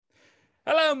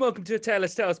Hello and welcome to a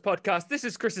Taylor's Tales podcast. This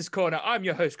is Chris's Corner. I'm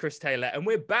your host, Chris Taylor, and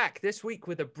we're back this week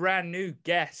with a brand new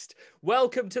guest.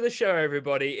 Welcome to the show,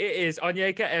 everybody. It is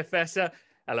Onyeka Efesa.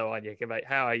 Hello, Onyeka, mate.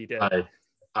 How are you doing? Hi,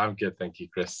 I'm good, thank you,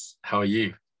 Chris. How are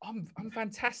you? I'm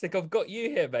fantastic. I've got you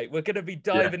here, mate. We're going to be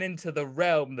diving into the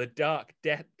realm, the dark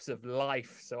depths of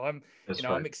life. So I'm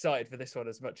excited for this one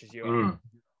as much as you are.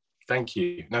 Thank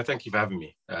you. No, thank you for having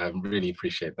me. Really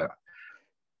appreciate that.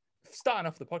 Starting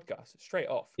off the podcast straight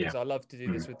off, because I love to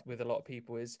do this with a lot of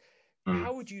people, is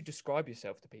how would you describe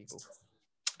yourself to people?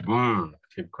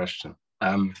 Good question.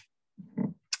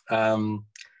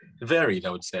 Varied, I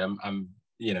would say. I'm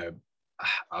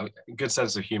a good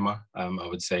sense of humor, I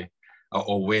would say,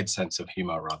 or weird sense of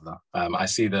humor rather. I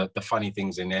see the funny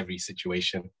things in every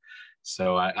situation,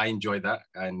 so I enjoy that,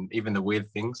 and even the weird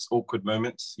things, awkward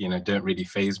moments, don't really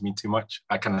faze me too much.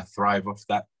 I kind of thrive off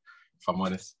that, if I'm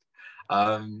honest.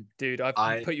 Dude,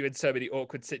 I've put you in so many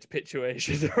awkward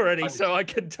situations already, so I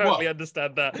can totally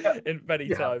understand that in many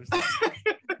times.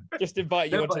 Just invite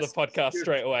you onto the podcast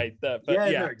straight away.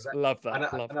 Exactly. Love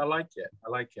that. And I like it.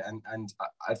 And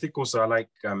I think also I like,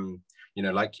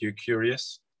 like you're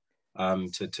curious,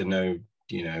 to know,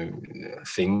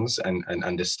 things and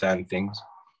understand things.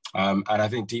 And I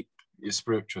think deep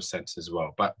spiritual sense as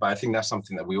well. But I think that's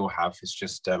something that we all have. It's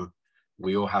just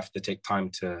we all have to take time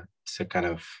to kind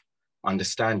of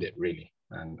understand it, really.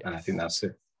 And I think that's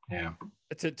it. Yeah.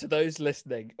 To those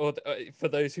listening, or for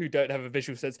those who don't have a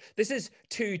visual sense, this is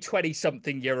two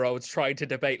 20-something-year-olds trying to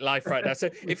debate life right now.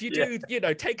 So if you do,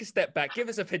 take a step back, give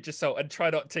us a pinch of salt, and try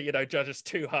not to, judge us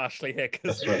too harshly here,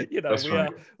 because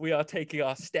we are taking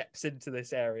our steps into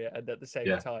this area, and at the same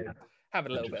time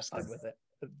having a little 100%. Bit of fun with it.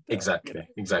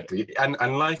 Exactly.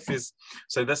 And life is,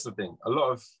 so that's the thing.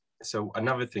 So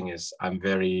another thing is I'm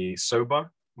very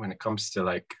sober when it comes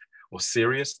to or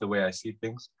serious the way I see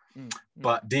things.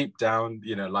 But deep down,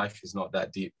 life is not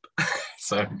that deep.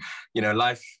 So,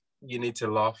 life, you need to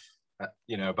laugh,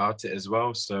 about it as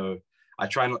well. So I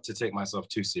try not to take myself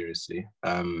too seriously.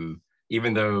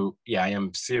 Even though, I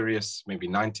am serious maybe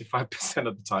 95%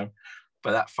 of the time,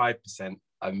 but that 5%,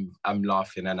 I'm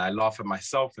laughing, and I laugh at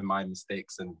myself and my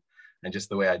mistakes and just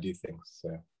the way I do things.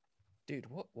 So. Dude,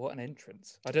 what an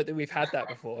entrance. I don't think we've had that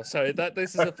before. So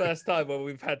this is the first time where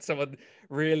we've had someone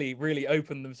really, really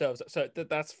open themselves up. So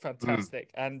that's fantastic.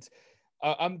 And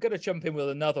I'm going to jump in with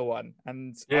another one.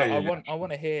 And I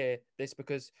want to hear this,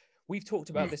 because we've talked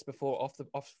about this before off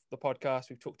the podcast.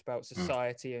 We've talked about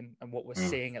society and what we're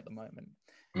seeing at the moment.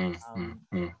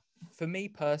 For me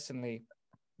personally,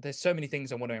 there's so many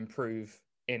things I want to improve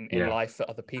in life for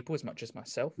other people as much as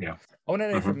myself. I want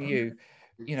to know from you,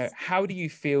 how do you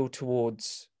feel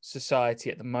towards society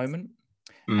at the moment?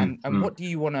 And what do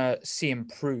you want to see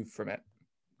improve from it?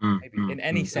 Maybe in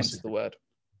any sense of the word.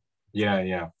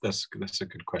 Yeah. That's a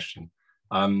good question.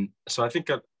 So I think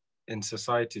in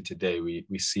society today,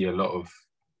 we see a lot of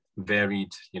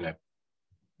varied,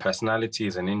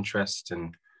 personalities and interests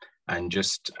and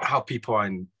just how people are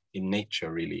in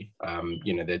nature, really,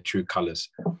 their true colors.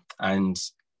 And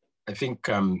I think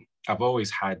I've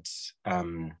always had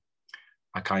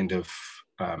a kind of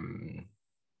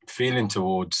feeling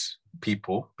towards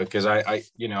people, because I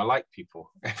like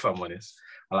people, if I'm honest.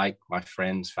 I like my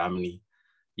friends, family,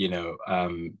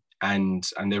 and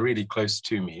they're really close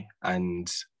to me, and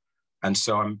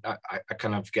so I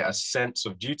kind of get a sense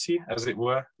of duty, as it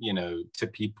were, to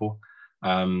people,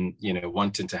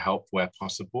 wanting to help where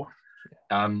possible,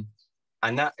 and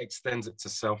that extends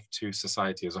itself to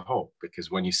society as a whole,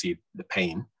 because when you see the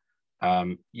pain,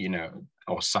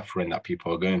 or suffering that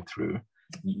people are going through,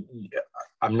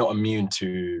 I'm not immune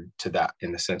to that,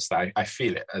 in the sense that I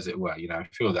feel it, as it were. I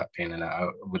feel that pain, and I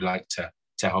would like to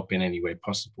help in any way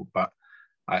possible. But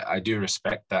I do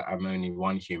respect that I'm only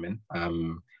one human,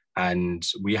 and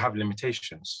we have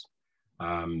limitations.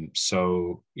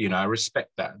 So I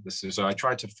respect that. So I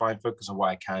try to focus on what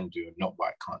I can do and not what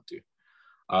I can't do.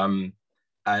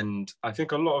 And I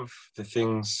think a lot of the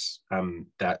things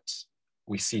that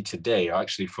we see today are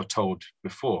actually foretold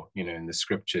before, in the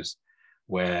scriptures,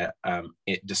 where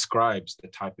it describes the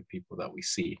type of people that we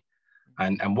see.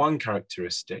 And one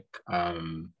characteristic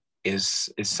is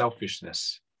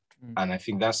selfishness. And I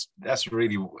think that's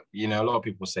really, a lot of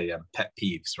people say pet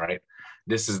peeves, right?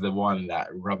 This is the one that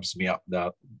rubs me up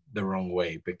the wrong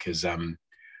way, because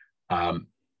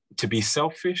to be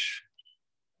selfish,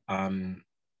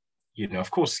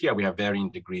 of course, we have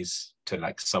varying degrees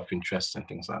to self-interest and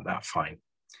things like that, fine.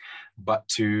 But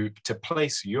to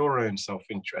place your own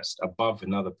self-interest above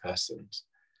another person's,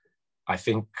 I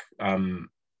think,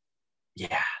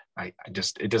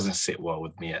 it doesn't sit well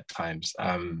with me at times.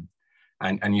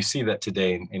 And you see that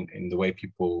today in the way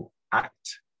people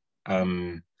act.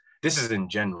 This is in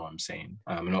general, I'm saying.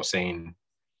 I'm not saying,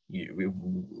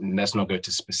 let's not go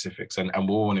to specifics. And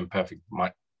we're all imperfect,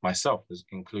 myself is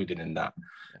included in that.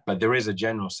 But there is a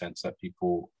general sense that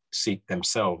people seek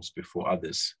themselves before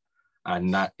others.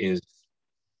 And that is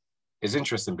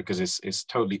interesting because it's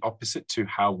totally opposite to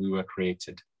how we were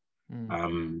created.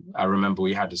 I remember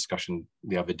we had a discussion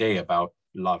the other day about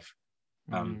love.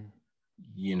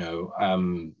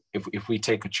 If we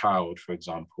take a child, for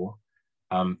example,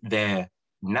 their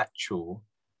natural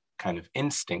kind of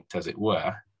instinct, as it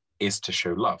were, is to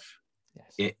show love.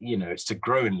 Yes. It's to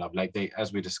grow in love. Like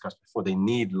as we discussed before, they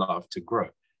need love to grow.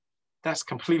 That's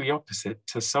completely opposite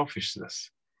to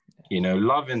selfishness. Yes.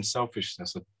 Love and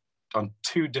selfishness are on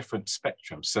two different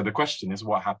spectrums. So the question is,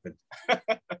 what happened?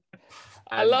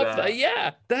 I love that.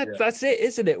 Yeah, that's it,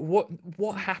 isn't it?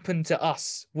 What happened to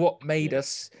us? What made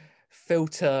us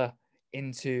filter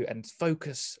into and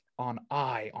focus on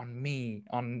on me,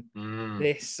 on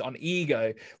this, on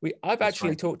ego? I've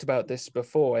actually talked about this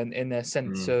before in a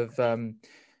sense of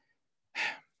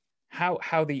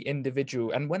how the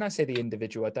individual, and when I say the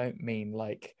individual, I don't mean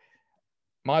like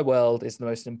my world is the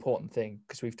most important thing,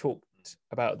 because we've talked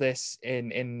about this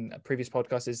in a previous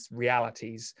podcast, is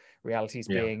realities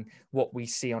being what we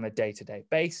see on a day-to-day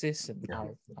basis and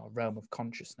our realm of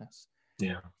consciousness.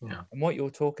 And what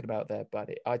you're talking about there,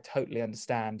 buddy, I totally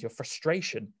understand your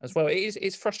frustration as well.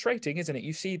 It's frustrating, isn't it?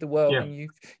 You see the world and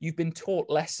you've been taught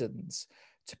lessons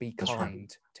to be kind,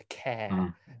 to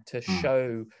care, to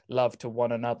show love to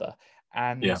one another,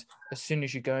 and as soon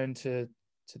as you go into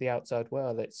the outside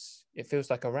world, it feels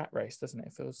like a rat race, doesn't it?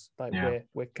 It feels like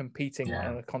we're competing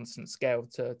on a constant scale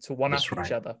to one up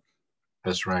each other.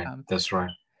 That's right. That's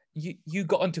right. You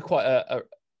got onto quite a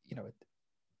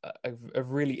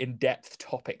really in-depth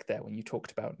topic there when you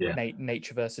talked about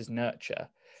nature versus nurture.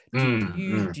 Do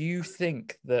you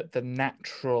think that the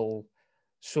natural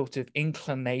sort of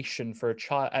inclination for a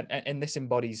child, and this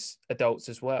embodies adults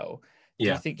as well, do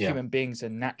you think human beings are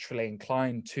naturally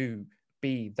inclined to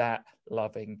be that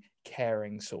loving,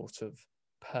 caring sort of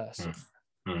person?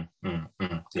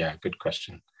 Yeah, good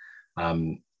question.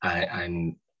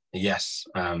 And yes,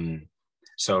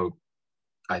 so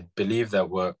I believe that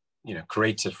we're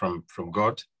created from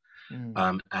God,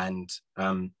 and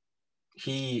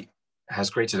He has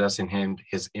created us in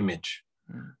His image,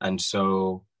 and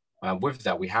so with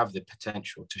that we have the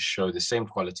potential to show the same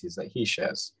qualities that He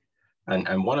shares,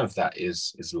 and one of that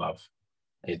is love.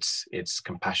 It's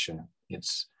compassion.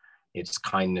 It's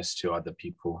kindness to other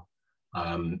people.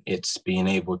 It's being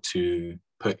able to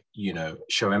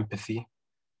show empathy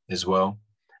as well.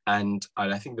 And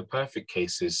I think the perfect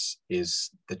case is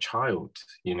the child.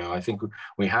 I think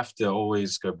we have to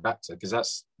always go back to, because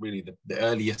that's really the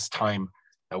earliest time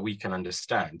that we can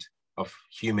understand of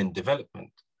human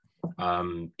development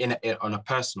on a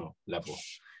personal level.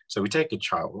 So we take a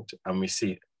child and we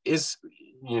see,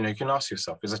 you can ask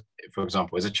yourself, for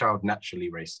example, is a child naturally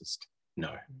racist?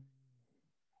 No.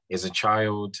 Is a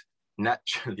child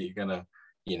naturally gonna,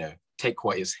 take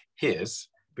what is his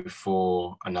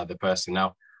before another person?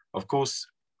 Now, of course,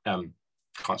 can't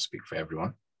speak for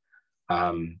everyone,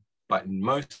 but in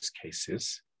most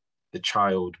cases, the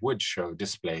child would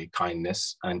display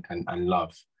kindness and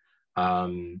love,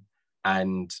 and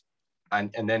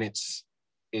then it's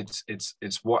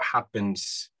what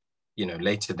happens,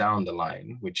 later down the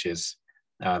line, which is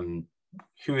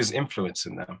who is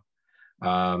influencing them.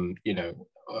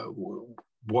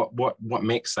 What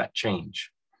makes that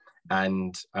change,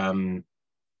 and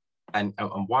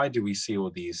why do we see all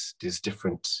these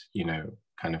different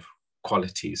kind of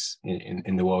qualities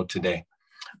in the world today?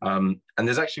 And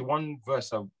there's actually one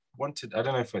verse I don't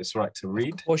know if it's right to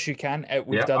read. Of course you can.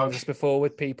 We've done this before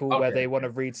with people where they want to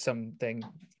read something.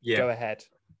 Go ahead.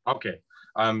 Okay.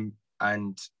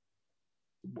 And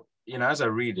as I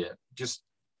read it, just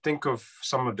think of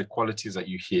some of the qualities that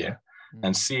you hear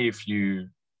and see if you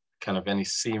kind of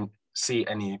see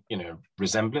any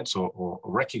resemblance or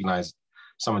recognize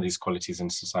some of these qualities in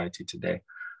society today.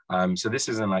 So this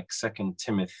is in 2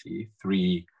 Timothy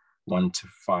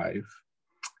 3:1-5,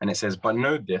 and it says, "But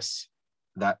know this,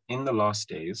 that in the last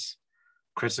days,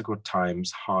 critical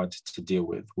times hard to deal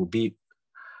with will be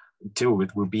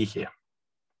here.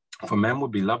 For men will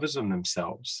be lovers of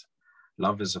themselves,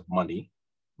 lovers of money,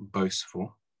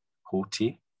 boastful,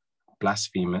 haughty,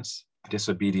 blasphemous,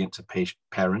 disobedient to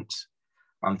parents,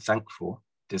 unthankful,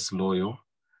 disloyal,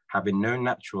 having no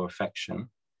natural affection,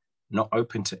 not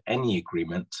open to any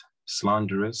agreement,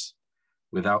 slanderers,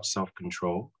 without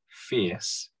self-control,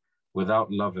 fierce,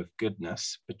 without love of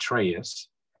goodness, betrayers,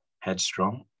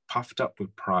 headstrong, puffed up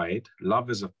with pride,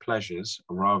 lovers of pleasures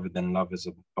rather than lovers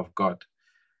of God,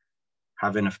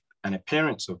 having an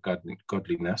appearance of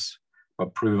godliness,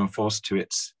 but proven false to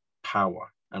its power,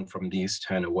 and from these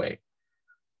turn away.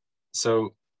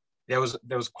 So there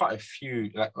was quite a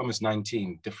few, like almost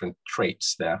 19 different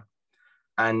traits there.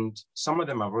 And some of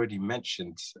them I've already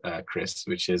mentioned, Chris,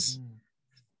 which is,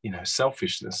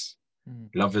 selfishness,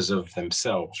 lovers of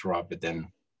themselves rather than,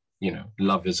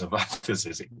 lovers of others,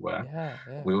 as it were.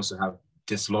 Yeah. We also have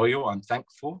disloyal,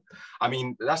 unthankful. I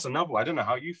mean, that's another one. I don't know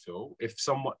how you feel. If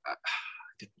someone,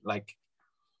 like,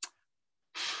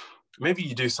 maybe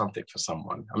you do something for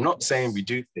someone. I'm not saying we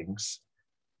do things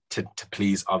to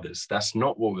please others. That's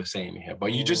not what we're saying here.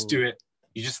 But you just do it.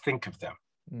 You just think of them.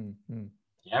 Mm-hmm.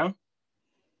 Yeah?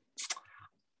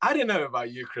 I don't know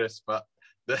about you, Chris, but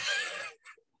the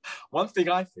one thing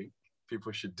I think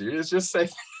people should do is just say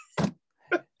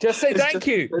thank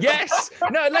you. Yes.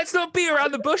 No, let's not beat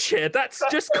around the bush here. That's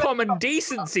just common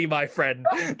decency, my friend.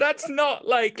 That's not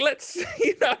like,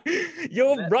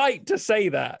 you're right to say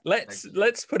that.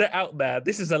 Let's put it out there.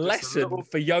 This is a lesson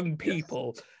for young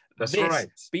people. Yes. That's right.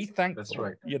 Be thankful. That's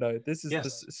right. This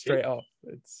is straight off.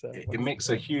 It makes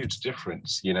a huge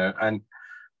difference,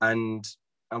 and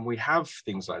we have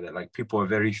things like that. Like, people are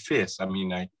very fierce. I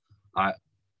mean, I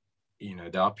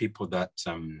there are people that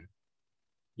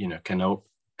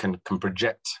can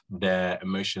project their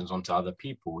emotions onto other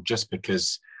people just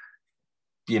because,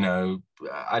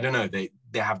 I don't know, they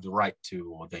have the right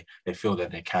to, or they feel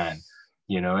that they can,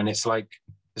 and it's like,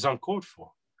 it's uncalled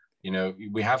for.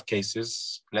 We have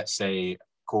cases, let's say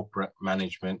corporate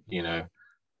management,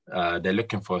 they're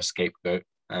looking for a scapegoat,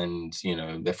 and,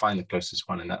 they find the closest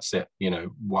one, and that's it.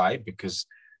 Why? Because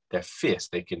they're fierce.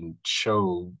 They can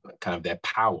show kind of their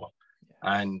power.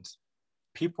 And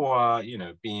people are,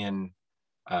 being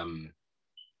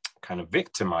kind of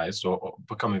victimized or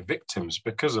becoming victims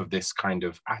because of this kind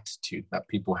of attitude that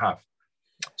people have.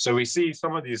 So we see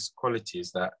some of these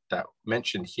qualities that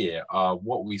mentioned here are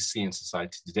what we see in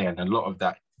society today. And a lot of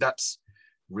that's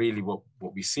really what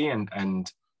we see. And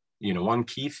one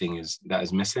key thing that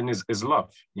is missing is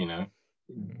love.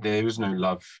 There is no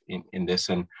love in this,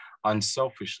 and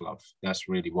unselfish love. That's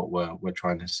really what we're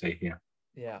trying to say here.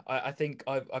 Yeah, I think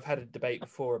I've had a debate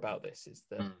before about this, is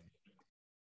that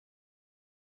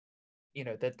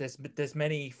that there's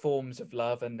many forms of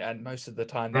love, and most of the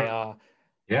time they are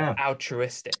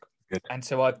altruistic. Good. And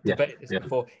so I've debated this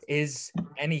before. Is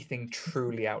anything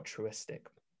truly altruistic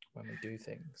when we do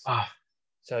things?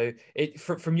 So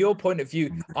from your point of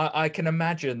view, I can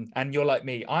imagine, and you're like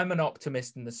me, I'm an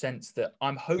optimist in the sense that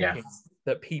I'm hoping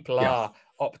that people are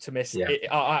optimistic,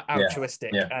 are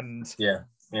altruistic, and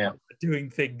doing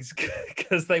things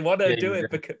because they want to do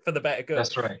it for the better good.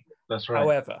 That's right.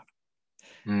 However,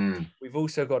 we've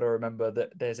also got to remember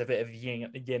that there's a bit of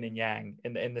yin and yang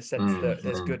in the sense that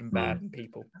there's good and bad in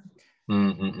people.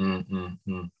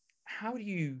 How do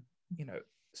you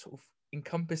sort of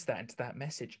encompass that into that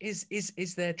message?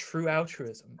 Is there true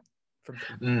altruism from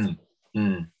people?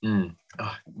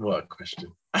 Oh, what a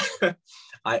question.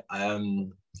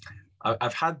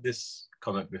 I've had this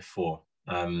comment before,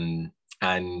 and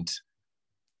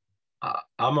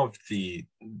I'm of the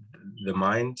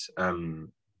mind,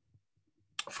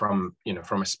 from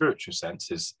a spiritual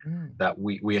sense, is that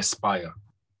we aspire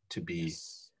to be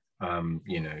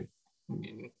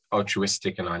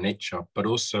altruistic in our nature, but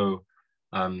also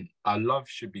our love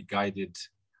should be guided.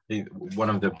 One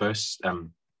of the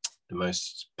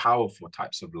most powerful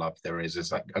types of love there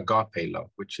is like agape love,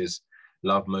 which is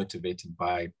love motivated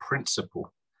by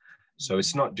principle. So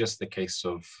it's not just the case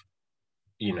of,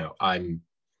 I'm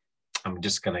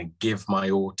just gonna give my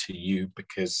all to you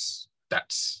because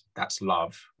that's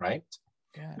love, right?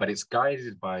 Yeah. But it's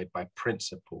guided by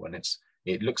principle, and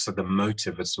it looks at the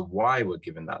motive as to why we're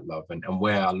given that love and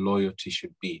where our loyalty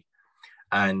should be.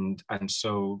 And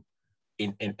so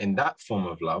in that form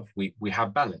of love, we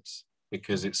have balance,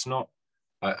 because it's not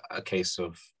a case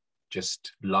of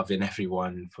just loving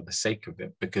everyone for the sake of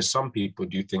it, because some people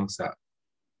do things that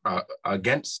are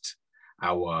against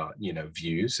our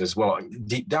views as well,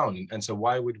 deep down. And so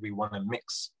why would we want to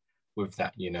mix with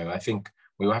that? I think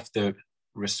we have to,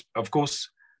 of course,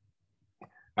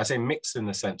 I say mix in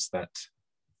the sense that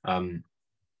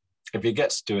if it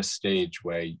gets to a stage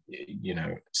where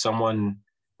someone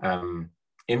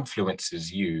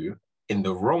influences you in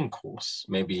the wrong course,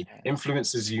 maybe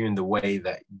influences you in the way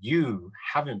that you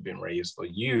haven't been raised, or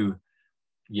you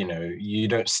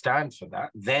don't stand for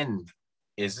that, then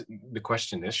the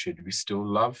question is, should we still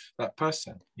love that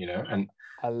person? And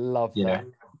I love that.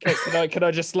 Can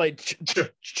I just like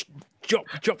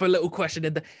drop a little question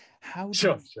in there? How do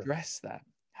you address that?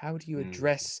 How do you mm,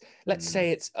 address, let's mm,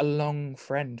 say it's a long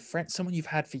friend, someone you've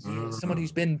had for years, someone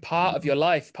who's mm, been part of your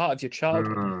life, part of your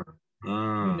childhood. mm,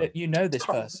 mm. You know this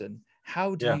person.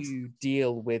 How do Yeah. you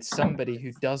deal with somebody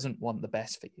who doesn't want the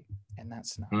best for you in that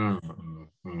scenario?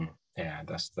 Yeah,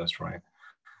 that's right.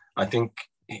 I think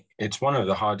it's one of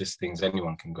the hardest things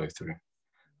anyone can go through,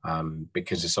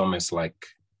 because it's uh,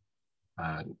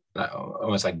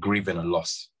 almost like grieving a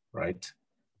loss, right?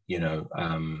 You know,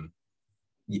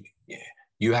 you,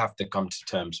 you have to come to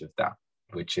terms with that,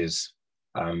 which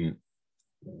um,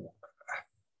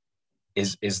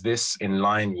 is this in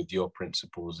line with your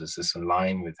principles? Is this in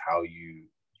line with how you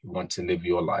want to live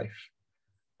your life?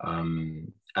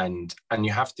 And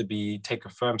you have to take a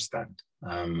firm stand,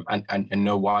 and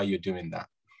know why you're doing that,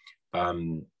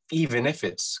 even if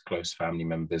it's close family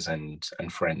members and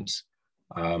friends,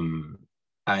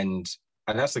 and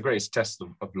that's the greatest test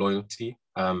of loyalty,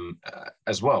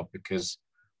 as well, because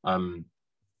I'm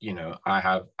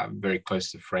very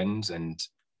close to friends, and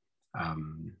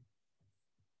um,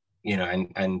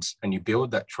 and you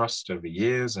build that trust over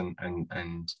years, and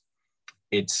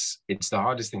it's the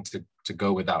hardest thing to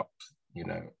go without,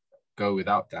 go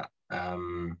without that.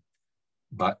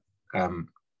 But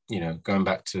going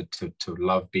back to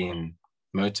love being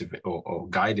motivated or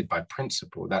guided by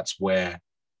principle, that's where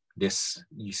this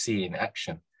you see in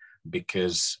action,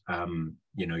 because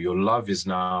your love is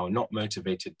now not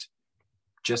motivated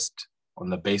just on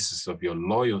the basis of your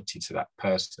loyalty to that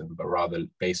person, but rather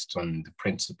based on the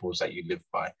principles that you live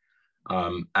by.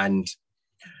 And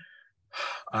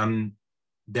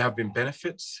there have been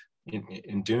benefits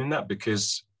in doing that,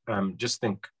 because just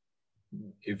think,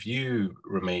 if you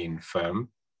remain firm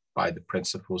by the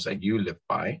principles that you live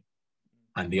by,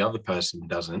 and the other person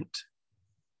doesn't,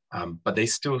 but they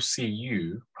still see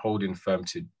you holding firm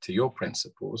to your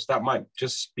principles, that might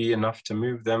just be enough to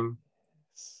move them,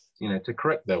 to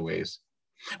correct their ways.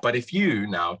 But if you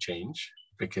now change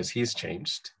because he's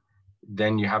changed,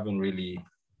 then you haven't really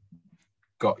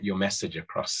got your message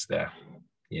across there,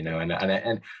 and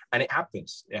it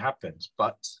happens.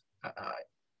 But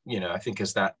I think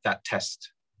it's that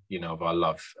test, of our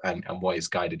love and what is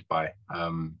guided by,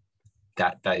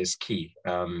 that is key.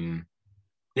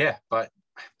 But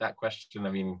that question,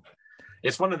 I mean,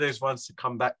 it's one of those ones to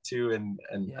come back to and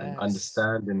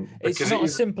understand, and it's not a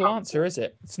simple answer, is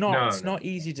it? It's not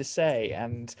easy to say.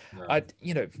 And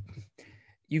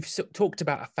you've talked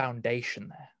about a foundation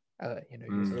there.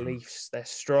 Your beliefs, they're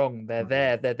strong, they're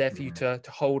there for you to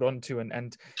hold on to,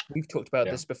 and we've talked about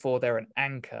this before, they're an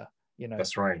anchor.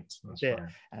 That's right. Right.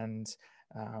 And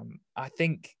I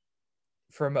think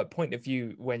from a point of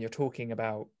view, when you're talking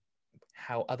about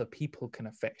how other people can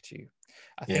affect you,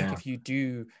 I think if you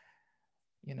do,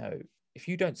 if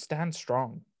you don't stand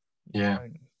strong,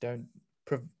 don't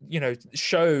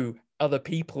show other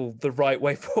people the right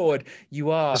way forward, you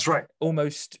are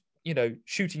almost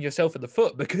shooting yourself in the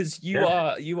foot, because you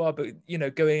are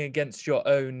going against your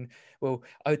own. Well,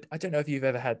 I don't know if you've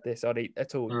ever had this, Ollie,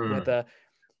 at all, whether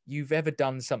you've ever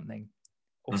done something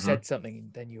or said something,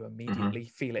 and then you immediately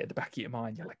feel it at the back of your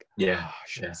mind. You're like, I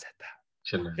shouldn't have said that.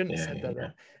 Shouldn't have said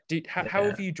that. How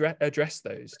have you addressed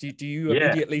those? Do you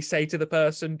immediately say to the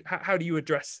person, how do you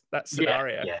address that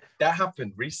scenario? Yeah, that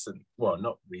happened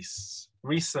not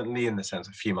recently, in the sense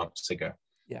a few months ago.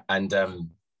 And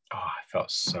I felt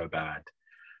so bad.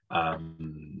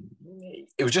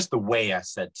 It was just the way I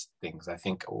said things, I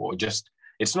think, or just,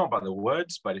 it's not about the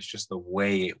words, but it's just the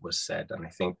way it was said. And I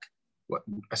think,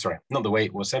 not the way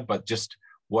it was said, but just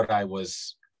what I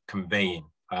was conveying,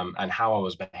 and how I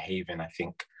was behaving. I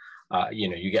think,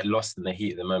 you get lost in the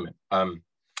heat of the moment.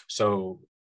 So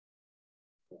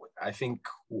I think,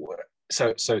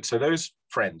 so those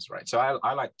friends, right? So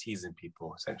I like teasing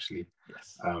people, essentially,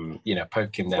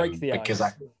 poking them, because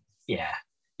I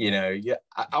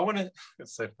want to,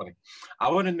 it's so funny.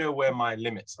 I want to know where my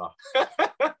limits are.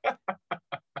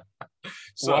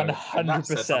 So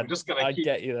 100%. I'm just gonna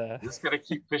get you there. Just gonna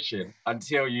keep fishing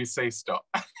until you say stop.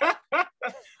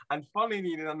 And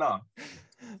funnily enough,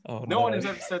 no one has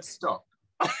ever said stop.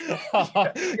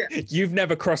 You've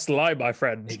never crossed the line, my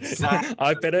friend. Exactly.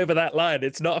 I've been over that line.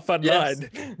 It's not a fun line.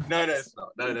 No, it's not.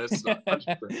 No, it's not.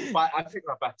 100%. But I pick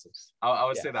my battles. I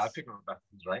would say that I pick my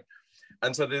battles, right?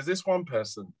 And so there's this one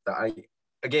person that I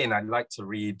like to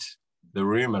read the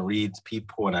room and read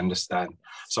people and understand.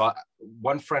 So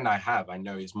one friend I have, I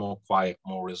know, is more quiet,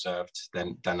 more reserved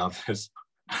than others.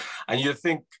 And you'd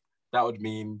think that would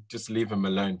mean just leave him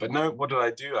alone. But no, what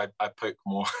do? I poke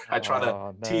more. I try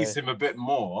to tease him a bit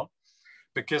more,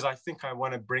 because I think I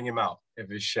want to bring him out of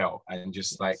his shell and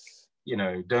just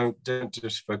don't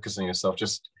just focus on yourself,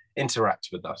 just interact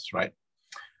with us, right?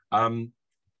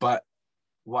 But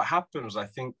what happened was, I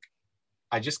think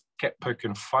I just kept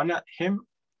poking fun at him,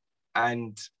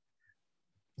 and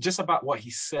just about what he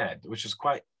said, which was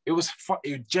quite, it was fun.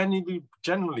 It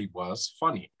genuinely was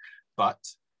funny, but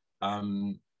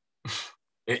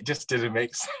it just didn't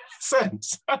make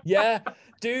sense. Yeah,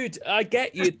 dude, I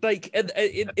get you. Like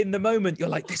in the moment, you're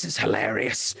like, "This is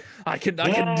hilarious." I can,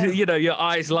 you know, your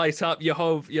eyes light up.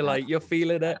 You're like, you're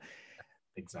feeling it.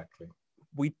 Exactly.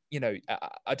 You know,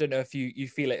 I don't know if you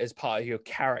feel it as part of your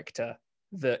character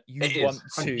that you It want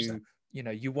is, to, you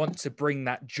know, you want to bring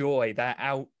that joy, that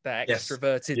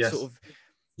extroverted sort of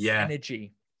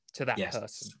energy to that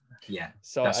person. Yeah,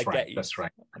 so that's I right. get you. That's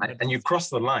right. And you cross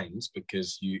the lines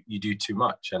because you do too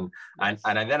much. And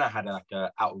then I had like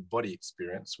a out of body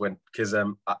experience because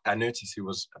I noticed he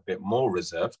was a bit more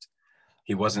reserved.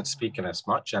 He wasn't speaking as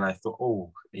much, and I thought,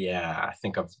 oh yeah, I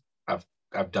think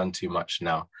I've done too much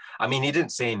now. I mean, he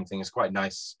didn't say anything. He's quite a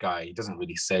nice guy. He doesn't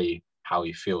really say how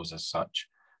he feels as such.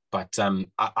 But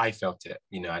I felt it,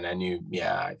 you know, and I knew,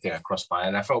 yeah, I think I crossed my,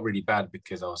 and I felt really bad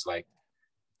because I was like,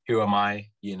 who am I,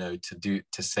 you know, to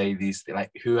say these,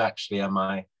 like, who actually am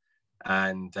I?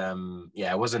 And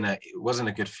yeah, it wasn't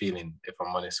a good feeling, if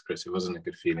I'm honest, Chris. It wasn't a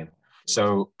good feeling.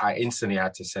 So I instantly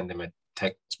had to send him a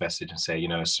text message and say, you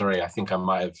know, sorry, I think I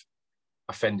might have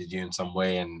offended you in some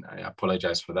way, and I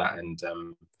apologize for that. And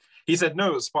he said,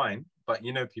 no, it's fine. But,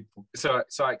 you know, people, so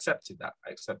I accepted that.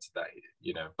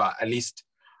 You know, but at least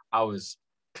I was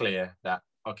clear that,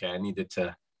 okay, I needed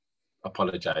to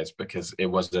apologize because it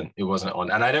wasn't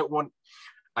on. And I don't want,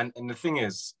 and the thing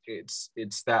is, it's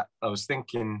that I was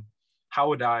thinking, how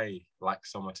would I like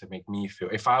someone to make me feel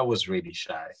if I was really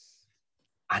shy?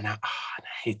 And I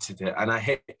hated it. And I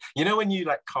hate, you know, when you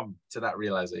like come to that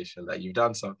realization that you've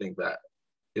done something that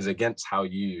is against how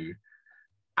you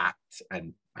act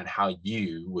and how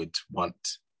you would want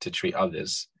to treat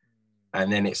others.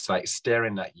 And then it's like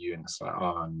staring at you, and it's like,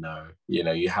 oh no, you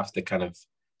know, you have to kind of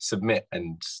submit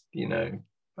and, you know,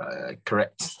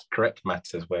 correct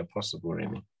matters where possible,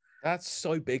 really. That's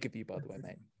so big of you, by the way,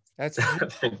 mate. That's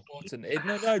really important.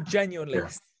 No, genuinely. Yeah.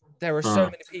 There are so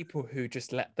many people who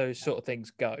just let those sort of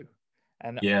things go.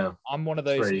 And yeah, I'm one of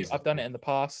those. I've done it in the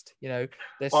past, you know.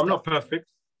 I'm not perfect.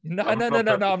 No, I'm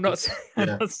not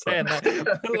saying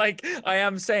that. But like, I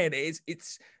am saying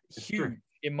it's huge,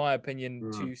 in my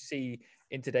opinion, to see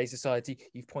in today's society.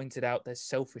 You've pointed out there's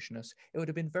selfishness. It would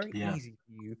have been very easy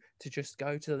for you to just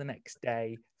go to the next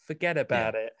day, forget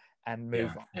about it, and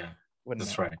move on. Yeah.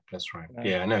 That's right.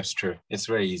 Yeah, no, it's true. It's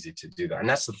very easy to do that. And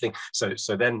that's the thing.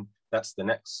 So then that's the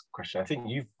next question. I think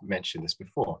you've mentioned this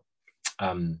before.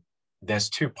 There's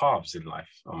two paths in life,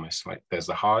 almost, like there's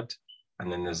the hard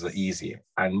and then there's the easy.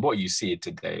 And what you see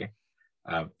today,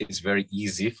 it's very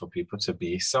easy for people to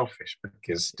be selfish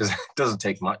because it doesn't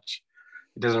take much.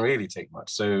 It doesn't really take much.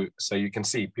 So you can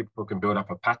see people can build up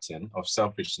a pattern of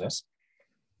selfishness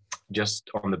just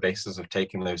on the basis of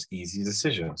taking those easy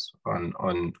decisions on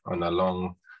a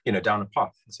long, you know, down a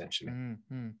path, essentially.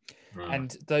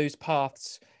 And those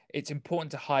paths, it's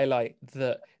important to highlight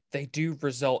that they do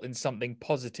result in something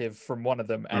positive from one of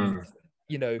them. And,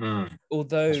 you know,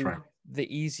 although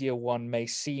the easier one may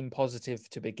seem positive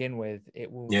to begin with, it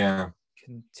will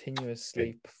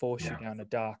continuously force you down a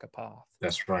darker path.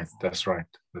 That's right.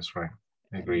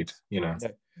 Agreed. You know,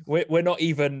 we're not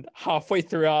even halfway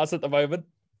through ours at the moment.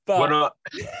 But we're not.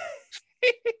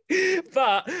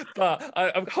 but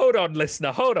hold on,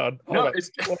 listener. Hold on. It's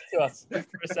to us for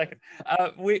a second.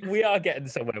 We are getting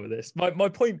somewhere with this. My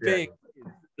point being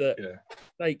that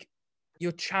like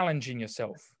you're challenging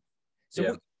yourself. So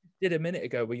what you did a minute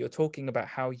ago, where you're talking about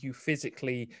how you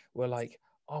physically were like,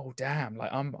 oh damn,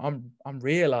 like I'm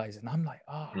realizing, I'm like,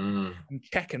 I'm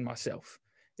checking myself.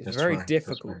 It's very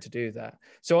difficult to do that.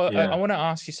 So I want to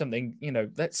ask you something. You know,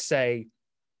 let's say,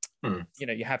 you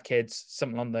know, you have kids,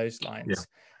 something along those lines.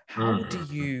 How do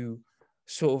you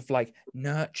sort of like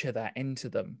nurture that into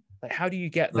them? Like, how do you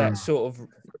get that sort of,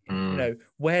 you know,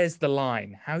 where's the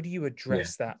line? How do you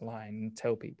address that line and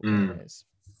tell people what it is?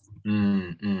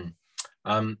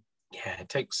 It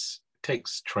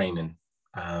takes training.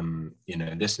 You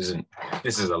know, this is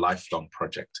a lifelong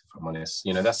project, if I'm honest.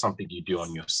 You know, that's something you do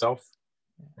on yourself,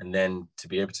 and then to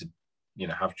be able to, you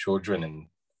know, have children, and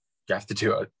you have to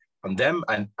do it on them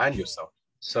and yourself.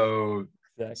 So,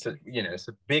 you know, it's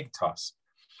a big task.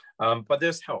 But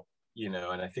there's help, you know,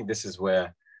 and I think this is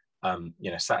where, you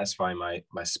know, satisfying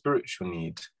my spiritual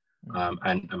need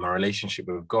and my relationship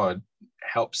with God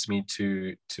helps me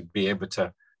to be able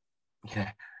to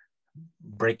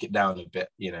break it down a bit,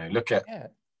 you know, look at,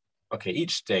 okay,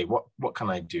 each day, what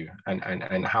can I do?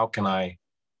 And how can I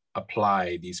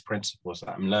apply these principles that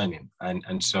I'm learning?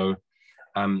 And so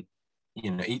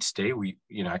each day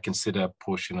I consider a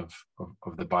portion of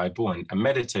the Bible and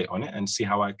meditate on it and see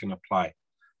how I can apply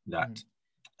that.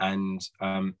 And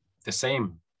the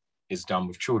same is done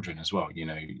with children as well.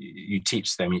 You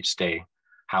teach them each day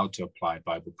how to apply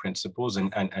Bible principles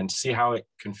and see how it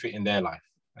can fit in their life.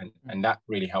 And that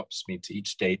really helps me to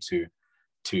each day to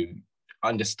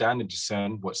understand and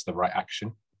discern what's the right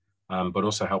action, but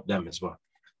also help them as well.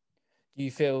 Do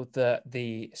you feel that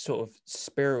the sort of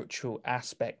spiritual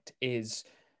aspect is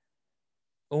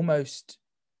almost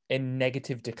in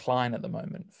negative decline at the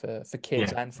moment for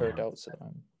kids and for adults at the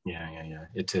moment? Yeah.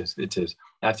 It is.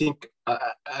 I think,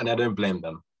 and I don't blame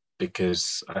them,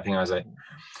 because I think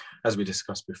as we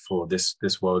discussed before, this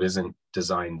world isn't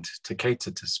designed to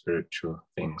cater to spiritual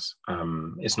things.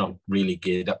 It's not really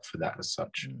geared up for that as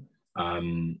such.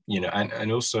 And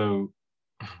also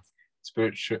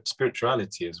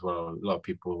spirituality as well. A lot of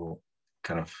people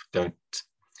kind of don't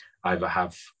either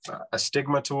have a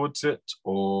stigma towards it,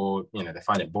 or they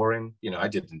find it boring. I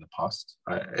did in the past.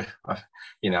 I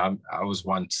was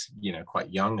once quite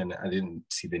young, and I didn't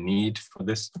see the need for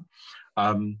this.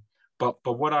 But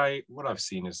what I've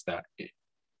seen is that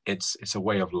it's a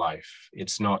way of life.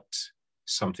 It's not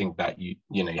something that you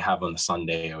have on a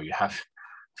Sunday, or you have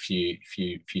a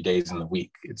few days in the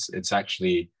week. It's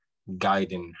actually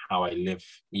guiding how I live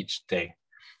each day.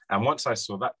 And once I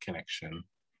saw that connection,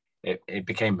 it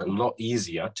became a lot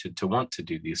easier to want to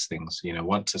do these things,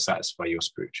 want to satisfy your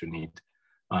spiritual need,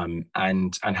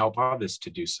 and help others to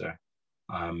do so.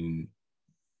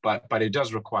 But it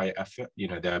does require effort.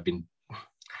 There have been,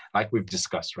 like we've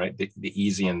discussed, right, the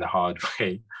easy and the hard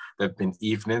way. There have been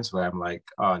evenings where I'm like,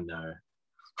 oh no,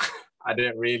 I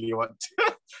don't really want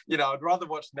to. I'd rather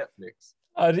watch Netflix.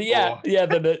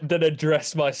 Than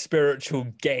address my spiritual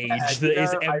gauge that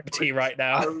is empty right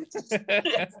now.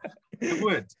 It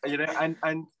would, and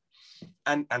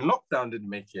lockdown didn't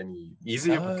make it any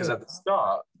easier, because at the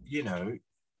start,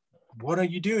 what are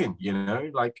you doing?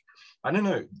 Like, I don't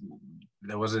know,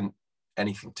 there wasn't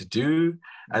anything to do,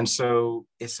 and so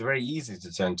it's very easy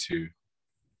to turn to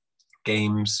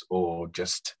games or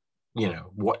just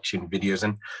watching videos,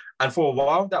 and for a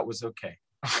while that was okay.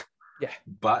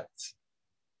 But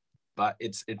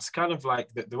it's kind of like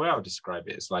the way I would describe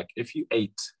it is like if you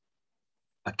ate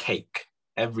a cake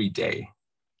every day,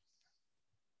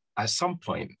 at some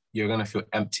point you're going to feel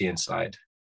empty inside.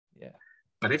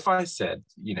 But if I said,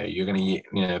 you're going to eat,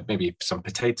 maybe some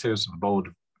potatoes, some boiled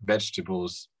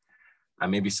vegetables,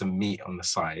 and maybe some meat on the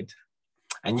side,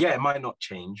 and it might not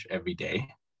change every day,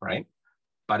 right?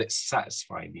 But it's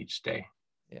satisfying each day.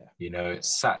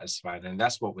 It's satisfying, and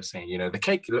that's what we're saying. The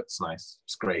cake looks nice,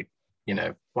 it's great.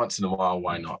 Once in a while,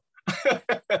 why not?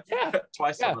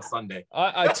 Twice on a Sunday.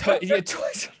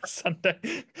 Twice on a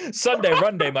Sunday. Sunday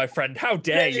run day, my friend. How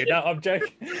dare you? No, I'm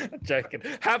joking.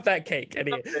 Have that cake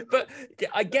anyway. But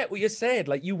I get what you're saying.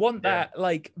 Like, you want that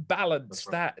like balance,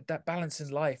 that balance in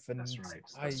life. And that's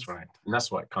right. And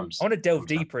that's what comes. I want to delve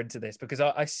deeper into this, because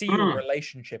I see your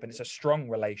relationship, and it's a strong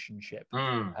relationship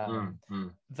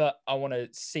that I want to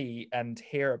see and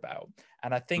hear about.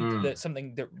 And I think that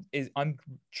something that I'm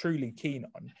truly keen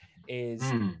on is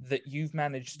that you've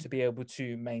managed to be able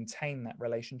to maintain that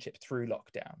relationship through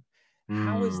lockdown.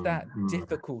 How is that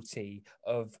difficulty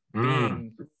of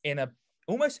being in a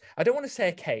almost, I don't want to say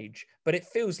a cage, but it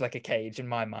feels like a cage in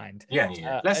my mind.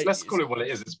 Let's call it what it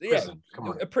is. It's prison. Come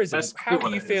on. A prison. How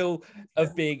do you feel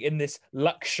of being in this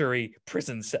luxury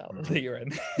prison cell that you're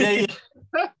in?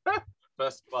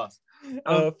 First class.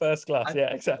 First class.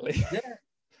 Yeah, exactly.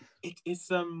 It's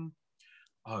a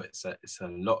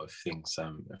lot of things,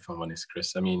 if I'm honest,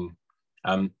 Chris. I mean,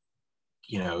 it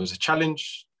was a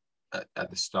challenge at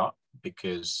the start,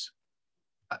 because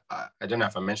I don't know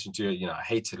if I mentioned to you, I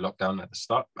hated lockdown at the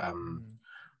start.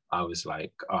 I was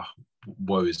like, oh,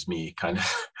 woe is me, kind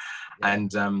of.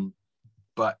 And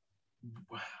but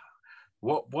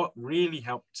what really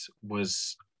helped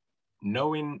was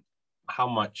knowing how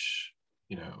much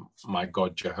my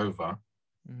God Jehovah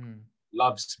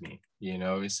loves me.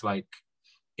 It's like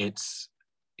it's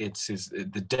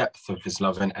the depth of his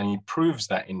love, and he proves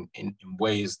that in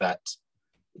ways that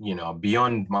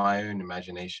beyond my own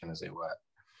imagination, as it were.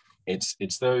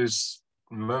 It's those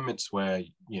moments where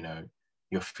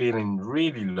you're feeling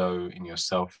really low in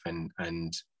yourself, and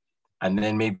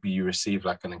then maybe you receive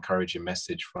like an encouraging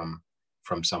message from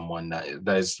someone that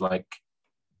is like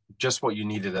just what you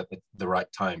needed at the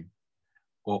right time,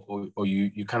 or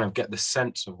you kind of get the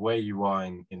sense of where you are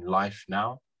in life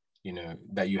now,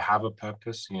 that you have a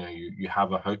purpose, you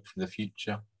have a hope for the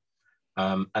future,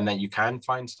 and that you can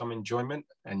find some enjoyment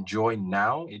and joy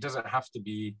now. It doesn't have to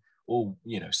be all,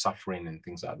 you know, suffering and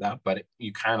things like that, but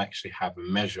you can actually have a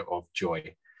measure of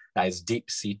joy that is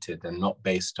deep-seated and not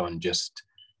based on just,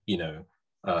 you know,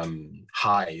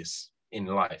 highs in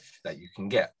life that you can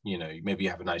get. You know, maybe you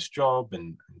have a nice job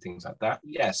and things like that.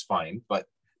 Yes, fine, but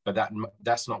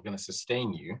that's not going to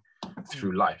sustain you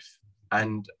through life.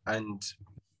 And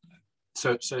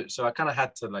so I kind of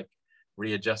had to like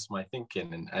readjust my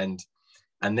thinking,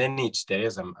 and then each day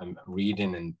as I'm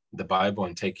reading in the Bible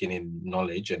and taking in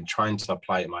knowledge and trying to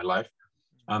apply it in my life,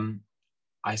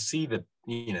 I see the,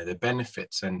 you know, the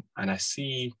benefits, and I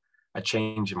see a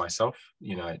change in myself,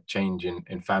 you know, a change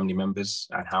in family members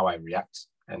and how I react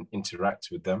and interact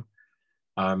with them.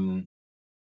 And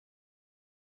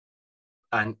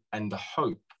the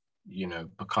hope, you know,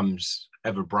 becomes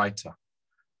ever brighter.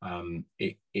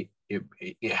 It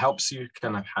helps you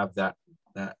kind of have that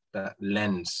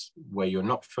lens where you're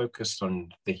not focused on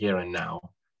the here and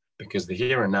now, because the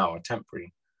here and now are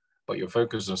temporary, but you're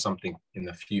focused on something in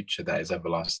the future that is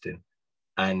everlasting.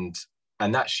 And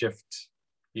that shift,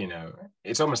 you know,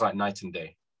 it's almost like night and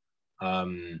day.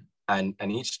 And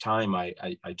each time I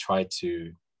try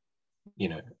to, you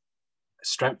know,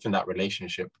 strengthen that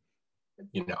relationship,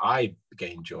 you know, I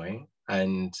gain joy,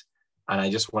 and I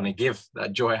just want to give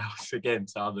that joy out again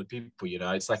to other people. You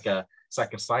know, it's like a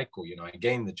cycle. You know, I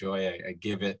gain the joy, I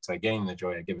give it, I gain the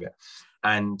joy, I give it.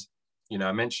 And, you know,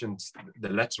 I mentioned the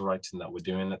letter writing that we're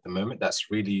doing at the moment.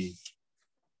 That's really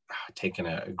taken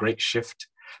a great shift,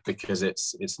 because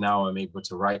it's now I'm able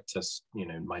to write to, you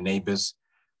know, my neighbors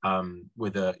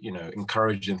with a, you know,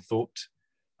 encouraging thought,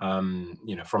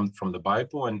 you know, from the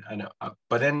Bible, and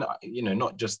but then, you know,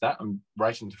 not just that, I'm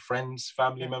writing to friends,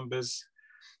 family members,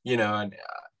 you know,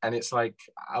 and it's like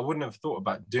I wouldn't have thought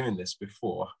about doing this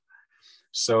before.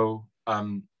 So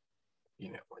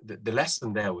you know, the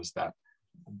lesson there was that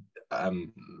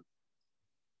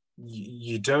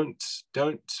you don't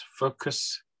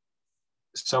focus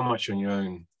so much on your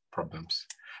own problems,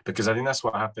 because I think that's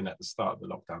what happened at the start of the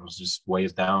lockdown. I was just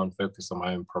weighed down, focused on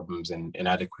my own problems and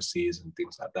inadequacies and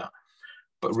things like that.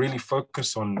 But really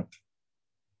focus on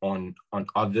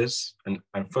others, and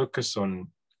focus on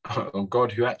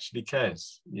God, who actually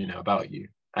cares, you know, about you,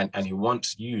 and he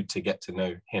wants you to get to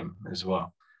know him as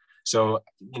well. So,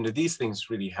 you know, these things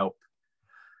really help.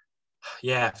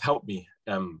 Yeah, help me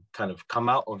kind of come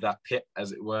out of that pit,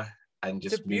 as it were, and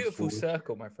just it's a beautiful move forward.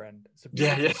 circle, my friend. It's a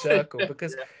beautiful circle,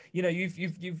 because you know,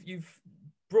 you've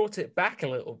brought it back a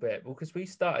little bit, because we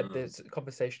started this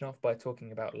conversation off by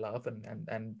talking about love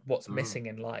and what's missing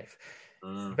in life.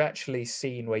 You've actually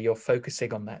seen where you're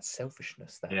focusing on that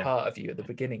selfishness, that part of you at the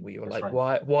beginning where you're like,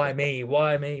 right. why me?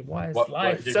 Why me? Why is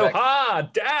life so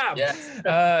hard?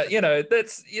 Damn. You know,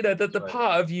 that's, you know, the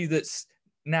part of you that's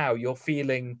now you're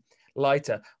feeling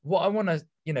lighter. What I want to,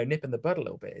 you know, nip in the bud a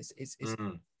little bit is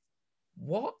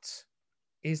what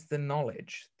is the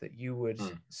knowledge that you would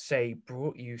say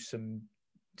brought you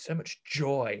so much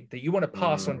joy that you want to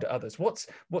pass on to others? What's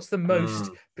the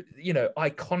most, you know,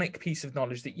 iconic piece of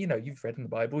knowledge that, you know, you've read in the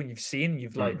Bible and you've seen,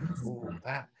 you've like, ooh,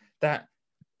 that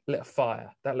little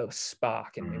fire, that little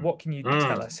spark in me. What can you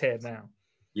tell us here now?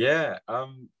 Yeah. I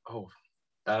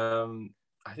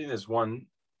think there's one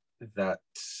that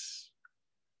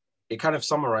it kind of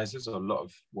summarizes a lot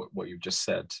of what you've just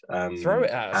said. Throw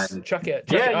it at us. Chuck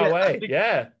it our way.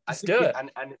 Let's do it.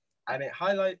 And it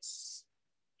highlights,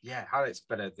 highlights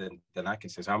better than I can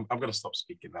say. So I'm going to stop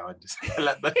speaking now and just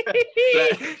let do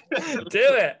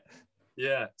it.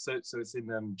 Yeah. So it's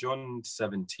in John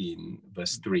 17,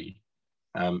 verse 3.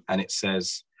 And it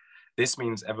says, "This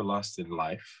means everlasting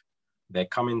life. They're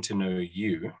coming to know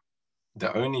you,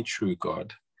 the only true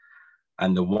God,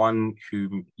 and the one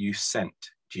whom you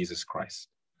sent, Jesus Christ."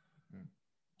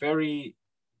 Very,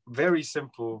 very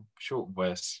simple, short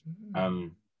verse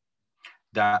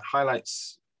that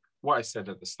highlights what I said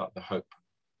at the start, the hope,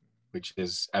 which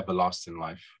is everlasting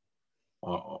life,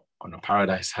 or on a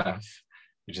paradise earth,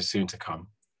 which is soon to come.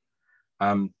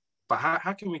 But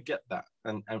how can we get that?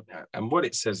 And what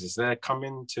it says is they're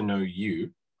coming to know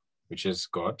you, which is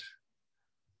God,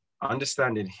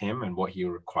 understanding him and what he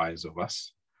requires of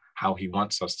us, how he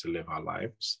wants us to live our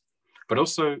lives, but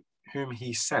also whom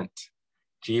he sent,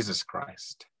 Jesus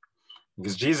Christ.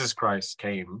 Because Jesus Christ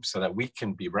came so that we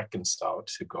can be reconciled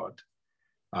to God.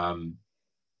 And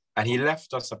he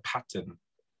left us a pattern,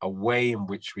 a way in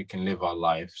which we can live our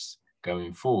lives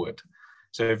going forward.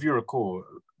 So if you recall,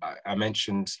 I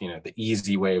mentioned, you know, the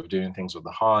easy way of doing things or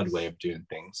the hard way of doing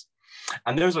things.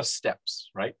 And those are steps,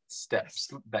 right? Steps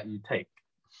that you take.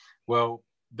 Well,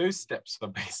 those steps are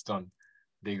based on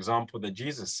the example that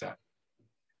Jesus set.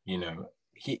 You know,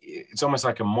 it's almost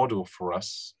like a model for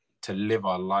us to live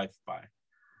our life by.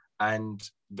 And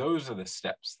those are the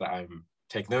steps that I'm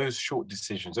taking, those short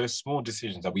decisions, those small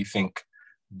decisions that we think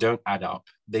don't add up,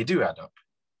 they do add up.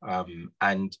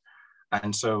 And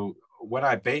so when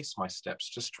I base my steps,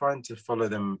 just trying to follow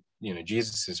them,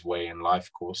 Jesus's way and life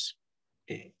course,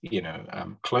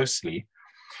 closely,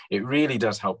 it really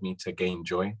does help me to gain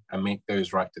joy and make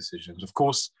those right decisions. Of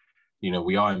course,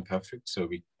 we are imperfect, so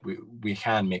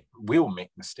we'll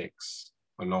make mistakes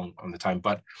along on the time.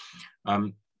 But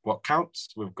what counts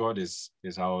with God is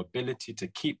our ability to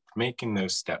keep making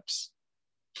those steps,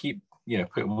 keep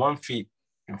putting one feet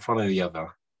in front of the other,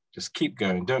 just keep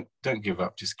going, don't give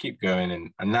up, just keep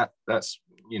going, and that's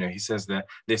he says that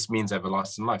this means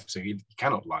everlasting life, so he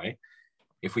cannot lie.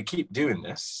 If we keep doing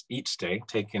this each day,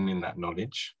 taking in that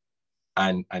knowledge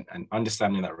and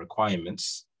understanding that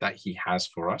requirements that he has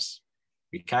for us,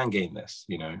 we can gain this,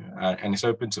 and it's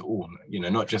open to all,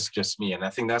 not just me. And I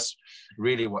think that's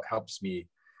really what helps me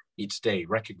each day,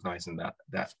 recognizing that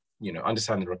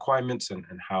understand the requirements and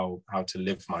how to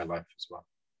live my life as well.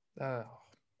 Oh,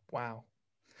 wow.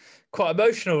 Quite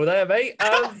emotional there, mate.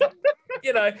 No,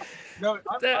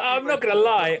 I'm not going to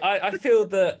lie. I feel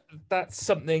that that's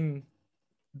something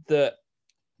that,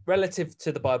 relative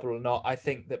to the Bible or not, I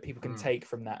think that people can take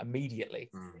from that immediately.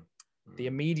 The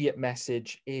immediate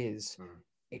message is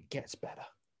it gets better.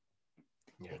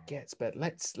 Yeah. It gets better.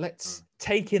 Let's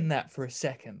take in that for a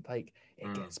second. Like,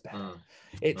 it gets better.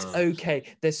 It's okay.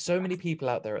 There's so many people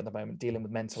out there at the moment dealing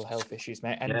with mental health issues,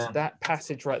 mate. And that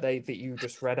passage right there that you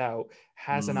just read out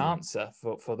has an answer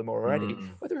for them already,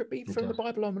 whether it be from the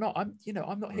Bible or not.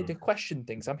 I'm not here to question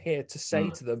things. I'm here to say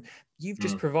to them, you've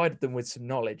just provided them with some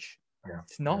knowledge. Yeah.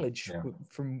 It's knowledge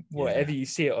from whatever you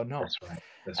see it or not.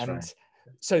 That's right.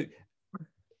 So,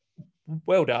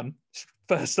 well done.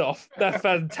 First off, that's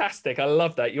fantastic. I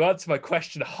love that. You answered my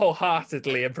question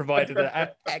wholeheartedly and provided an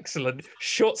excellent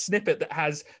short snippet that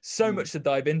has so much to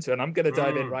dive into. And I'm going to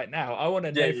dive in right now. I want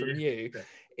to know from you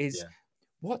is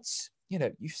what's,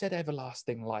 you said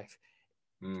everlasting life.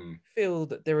 Feel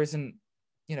that there isn't,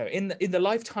 in the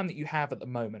lifetime that you have at the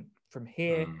moment, from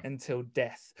here until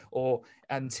death or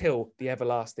until the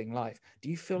everlasting life, do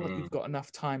you feel like you've got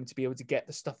enough time to be able to get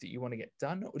the stuff that you want to get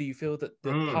done? Or do you feel that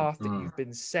the path that you've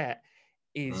been set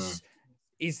is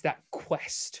that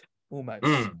quest almost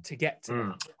to get to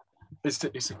that?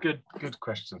 It's a good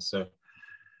question. So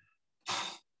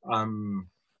I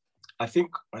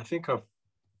think of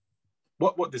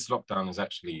what this lockdown has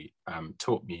actually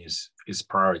taught me is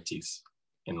priorities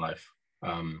in life.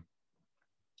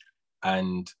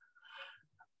 And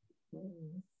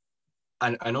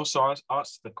also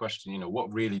ask the question,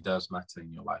 what really does matter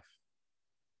in your life?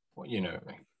 Well,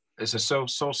 it's a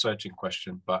soul searching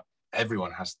question, but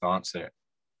everyone has to answer it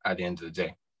at the end of the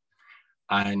day.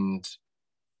 And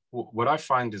what I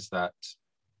find is that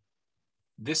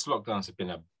this lockdown has been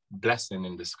a blessing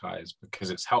in disguise, because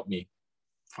it's helped me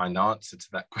find the answer to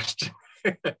that question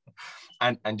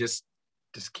and just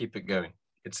keep it going.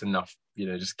 It's enough,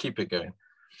 just keep it going.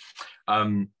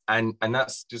 And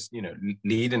that's just,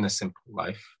 leading a simple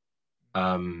life,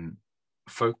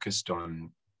 focused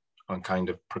on kind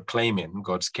of proclaiming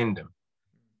God's kingdom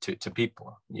to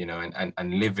people,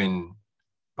 and living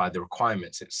by the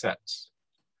requirements it sets.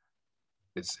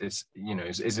 It's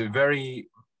a very,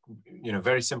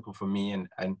 very simple for me, and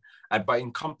but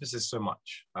encompasses so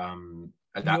much.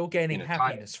 You're gaining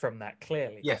happiness from that,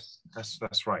 clearly. Yes,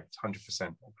 that's right,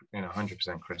 100%,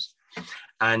 100%, Chris.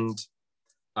 And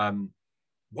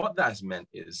what that has meant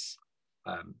is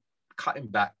cutting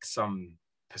back some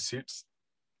pursuits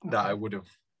that I would have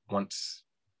once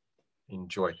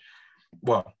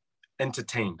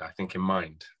entertained, I think, in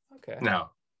mind. Okay.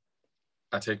 Now,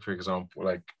 I take, for example,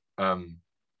 like, I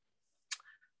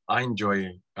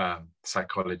enjoy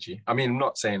psychology. I mean, I'm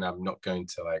not saying I'm not going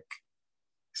to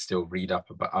still read up,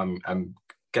 but I'm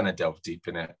gonna delve deep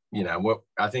in it.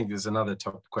 I think there's another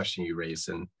top question you raised,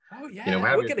 and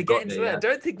we're gonna get into that. I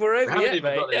don't think we're over yet,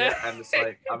 mate. And it's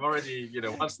like I'm already,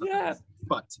 one step.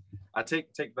 But I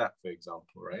take that for example,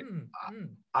 right?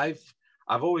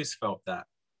 I've always felt that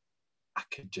I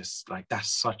could just that's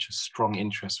such a strong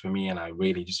interest for me, and I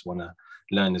really just want to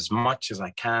learn as much as I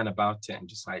can about it, and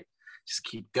just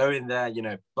keep going there,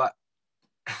 But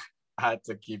I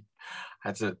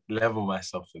had to level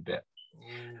myself a bit,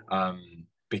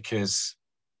 because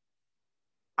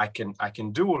I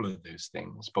can do all of those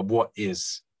things, but what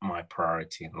is my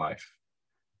priority in life?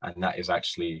 And that is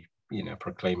actually,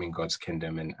 proclaiming God's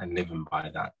kingdom and living by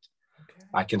that. Okay.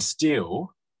 I can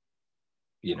still,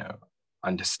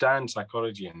 understand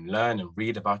psychology and learn and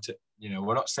read about it.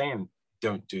 We're not saying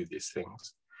don't do these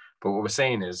things, but what we're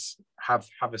saying is have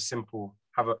a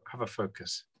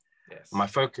focus, Yes. My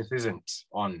focus isn't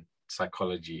on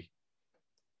psychology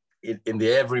in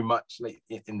the every much like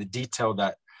in the detail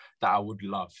that I would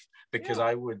love, because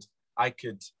Yeah. I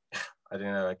could I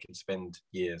don't know, I could spend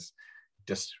years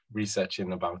just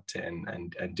researching about it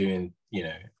and doing, you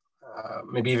know,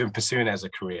 maybe even pursuing it as a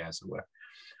career, as it were.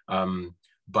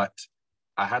 But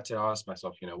I had to ask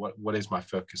myself, you know, what is my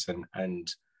focus, and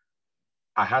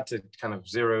I had to kind of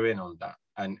zero in on that,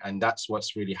 and that's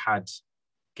what's really had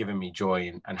given me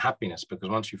joy and happiness, because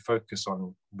once you focus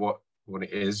on what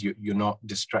it is, you're not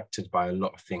distracted by a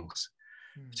lot of things.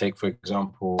 Take, for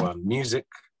example, music.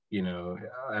 You know,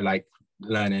 I like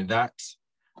learning that,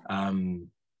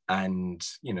 and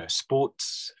you know,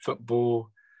 sports, football.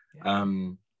 Yeah.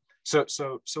 So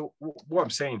what I'm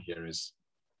saying here is,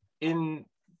 in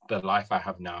the life I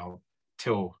have now,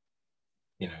 till,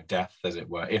 you know, death, as it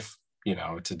were, if, you know,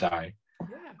 I were to die,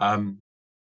 Yeah.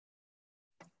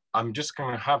 I'm just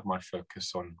going to have my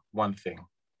focus on one thing.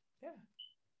 Yeah.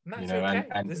 And You that's know, okay.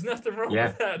 and There's nothing wrong yeah,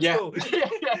 with that yeah, at all.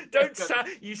 yeah, Don't sound.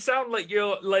 You sound like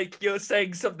you're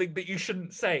saying something that you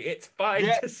shouldn't say. It's fine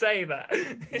yeah, to say that.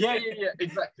 yeah,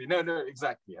 exactly. No,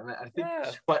 exactly. And I think,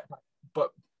 Yeah. but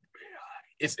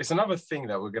it's another thing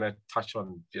that we're going to touch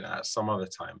on, you know, at some other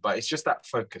time. But it's just that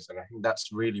focus, and I think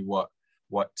that's really what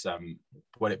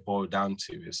it boiled down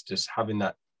to, is just having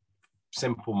that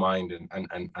simple mind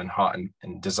and heart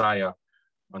and desire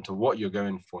onto what you're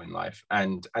going for in life,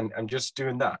 and just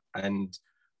doing that, and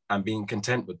being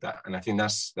content with that. And I think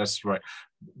that's right.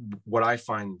 What I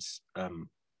find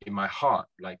in my heart,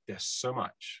 like, there's so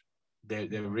much,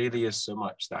 there really is so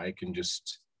much that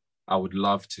I would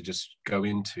love to just go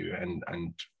into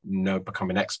and know, become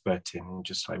an expert in, and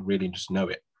just like really just know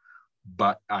it.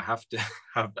 But I have to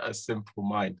have a simple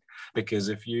mind, because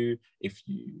if you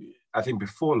I think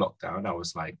before lockdown I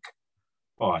was like,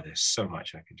 oh, there's so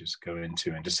much I could just go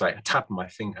into, and just like a tap of my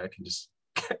finger I can just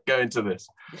go into this.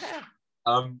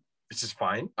 Yeah. Which is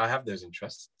fine, I have those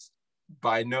interests, but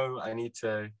I know I need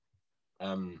to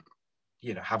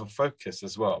you know, have a focus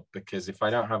as well, because if I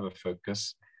don't have a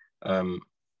focus,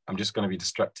 I'm just going to be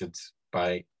distracted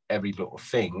by every little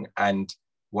thing, and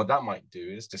what that might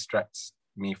do is distract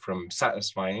me from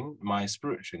satisfying my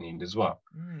spiritual need as well.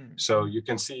 So you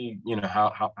can see, you know,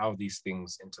 how these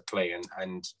things interplay,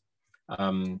 and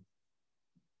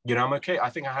you know, I'm okay. I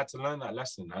think I had to learn that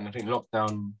lesson, and I think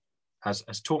lockdown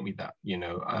has taught me that, you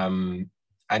know,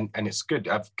 and it's good,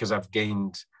 because I've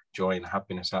gained joy and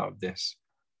happiness out of this,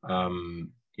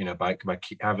 you know, by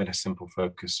keep having a simple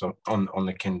focus on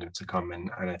the kingdom to come,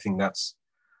 and I think that's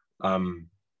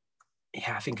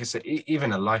yeah, I think it's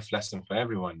even a life lesson for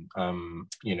everyone.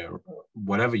 You know,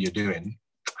 whatever you're doing,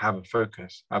 have a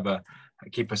focus,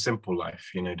 keep a simple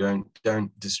life. You know,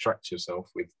 don't distract yourself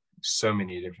with so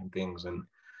many different things,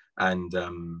 and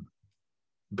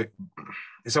but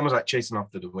it's almost like chasing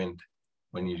after the wind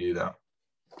when you do that.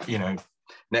 You know,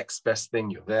 next best thing,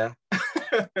 you're there.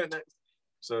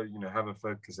 So, you know, have a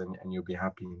focus, and you'll be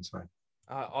happy inside.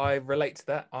 I relate to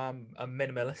that. I'm a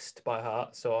minimalist by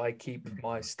heart, so I keep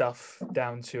my stuff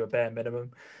down to a bare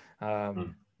minimum.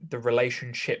 The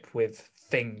relationship with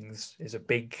things is a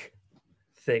big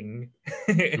thing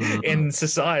in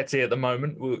society at the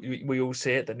moment. We all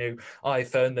see it, the new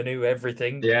iPhone, the new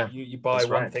everything. Yeah, you buy that's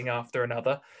one right. thing after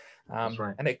another, That's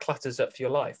right. and it clutters up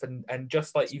your life. And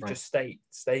just like That's you've right. just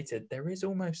stated, there is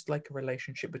almost like a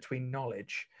relationship between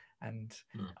knowledge and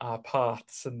our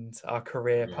paths and our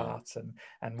career paths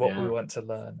and what we want to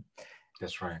learn.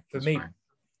 That's right. For That's me right.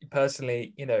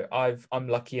 personally, you know, I'm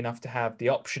lucky enough to have the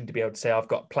option to be able to say I've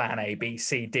got plan A, B,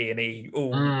 C, D, and E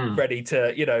all ready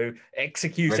to, you know,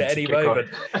 execute Ready at to any kick moment.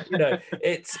 on. You know,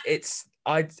 it's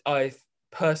I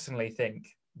personally think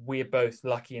we're both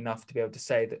lucky enough to be able to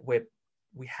say that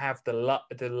we have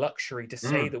the luxury to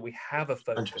say that we have a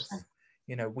focus. 100%.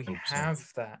 You know, we 100%.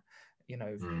 have that, you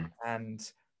know, and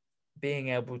being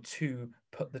able to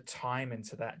put the time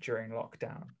into that during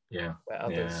lockdown, where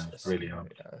others really are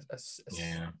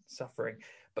yeah. suffering.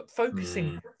 But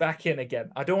focusing back in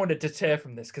again, I don't want to deter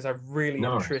from this because I'm really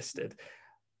interested.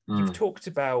 You've talked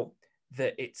about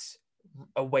that it's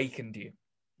awakened you.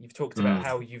 You've talked about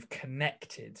how you've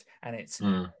connected, and it's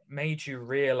made you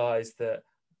realize that,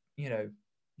 you know,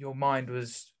 your mind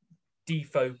was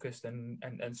defocused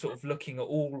and sort of looking at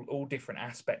all different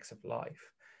aspects of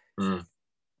life.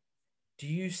 Do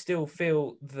you still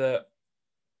feel that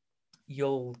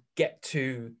you'll get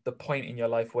to the point in your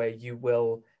life where you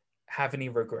will have any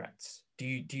regrets? Do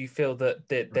you feel that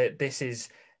this is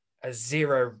a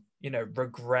zero, you know,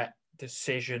 regret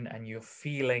decision, and you're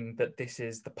feeling that this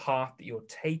is the path that you're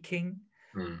taking?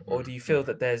 Or do you feel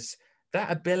that there's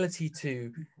that ability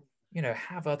to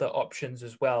have other options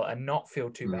as well and not feel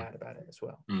too bad about it as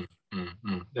well.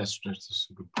 That's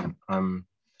a good point.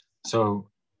 So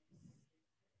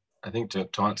I think to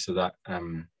answer that,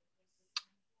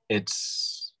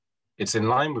 it's in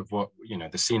line with what,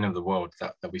 the scene of the world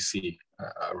that we see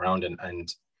around,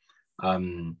 and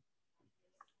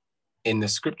in the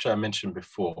scripture I mentioned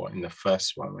before, in the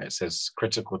first one, where it says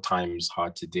critical times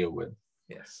hard to deal with.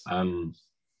 Yes.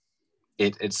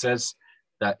 It says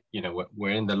that,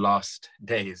 we're in the last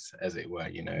days, as it were,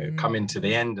 coming to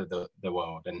the end of the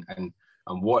world, and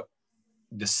what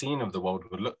the scene of the world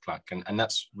would look like. And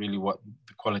that's really what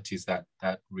the qualities that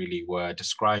really were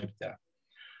described there.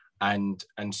 And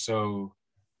so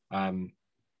I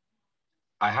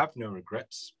have no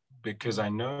regrets, because I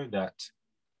know that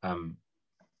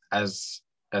as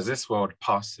this world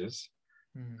passes,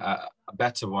 a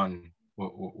better one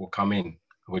will come in,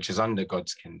 which is under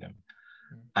God's kingdom.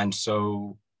 And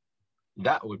so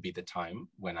that would be the time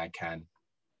when I can,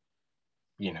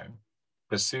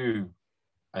 pursue,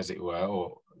 as it were,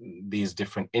 or these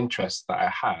different interests that I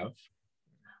have,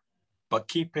 but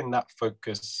keeping that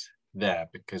focus there,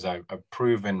 because I've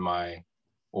proven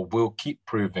or will keep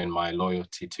proving my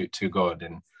loyalty to God,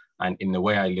 and in the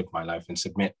way I live my life and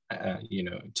submit,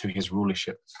 to his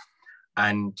rulership.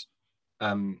 And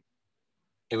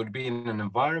it would be in an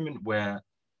environment where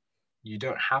you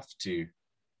don't have to,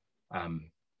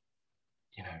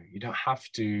 you don't have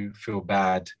to feel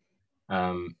bad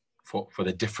for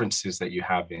the differences that you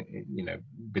have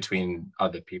between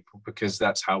other people, because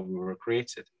that's how we were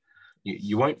created.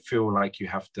 You won't feel like you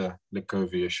have to look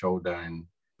over your shoulder and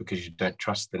because you don't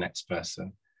trust the next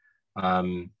person,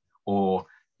 or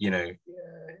you'll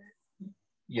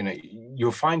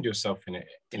find yourself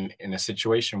in a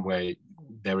situation where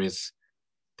there is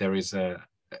a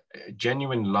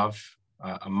genuine love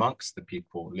amongst the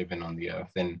people living on the earth,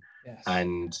 and yes.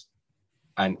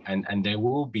 and there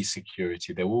will be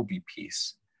security, there will be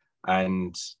peace,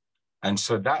 and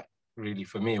so that really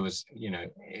for me was,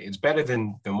 it's better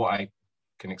than what I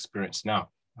can experience now,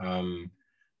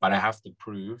 but I have to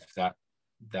prove that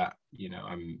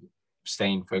I'm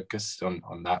staying focused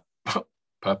on that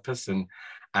purpose,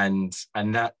 and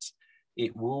that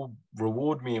it will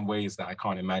reward me in ways that I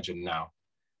can't imagine now.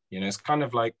 It's kind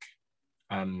of like,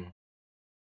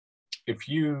 if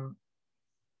you,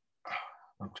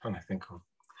 I'm trying to think of.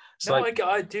 I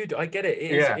get it.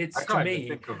 It's to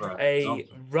me a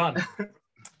run,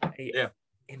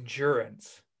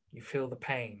 endurance. You feel the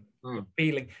pain, you're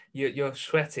feeling, you're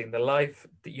sweating, the life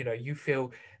that, you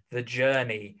feel the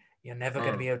journey. You're never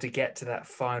going to be able to get to that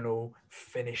final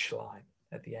finish line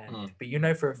at the end. But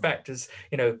for a fact, as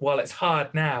while it's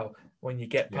hard now, when you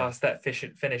get past that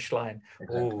finish line,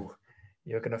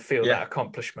 you're going to feel that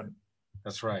accomplishment.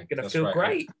 That's right. You're going to feel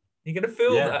great. You're going to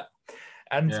feel that.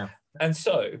 And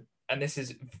so, and this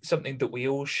is something that we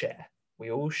all share.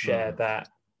 We all share that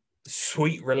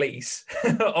sweet release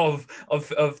of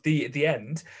the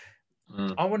end.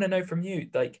 I want to know from you,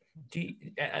 like, do you,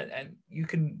 and you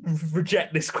can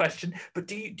reject this question, but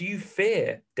do you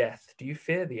fear death? Do you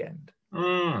fear the end?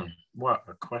 What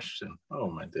a question! Oh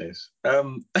my days.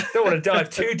 Don't want to dive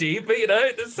too deep, but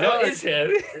that's how it is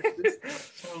here.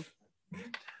 So,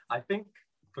 I think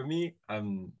for me,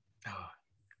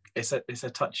 it's a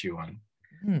touchy one.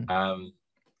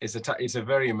 It's a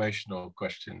very emotional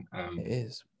question. It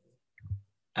is.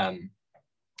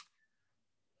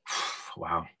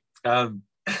 Wow.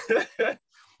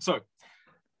 So,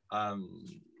 I'm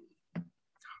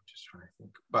just trying to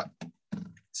think. But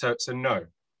so no,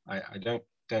 I don't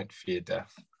fear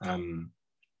death.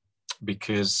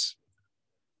 Because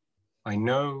I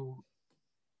know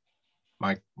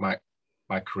my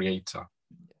creator,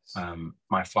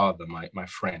 my father, my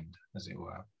friend, as it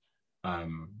were,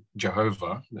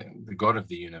 Jehovah, the God of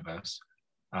the universe,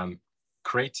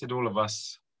 created all of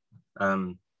us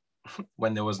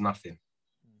when there was nothing.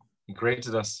 He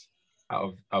created us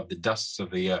out of the dusts of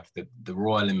the earth, the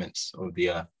raw elements of the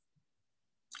earth.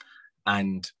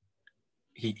 And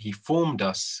he formed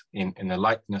us in the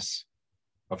likeness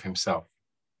of himself.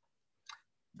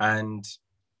 And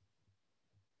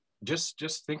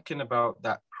just thinking about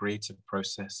that creative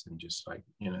process, and just like,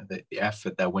 the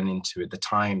effort that went into it, the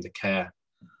time, the care,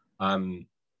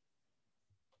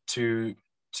 to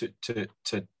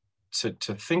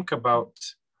think about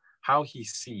how he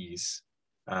sees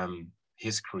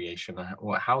his creation,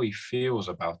 or how he feels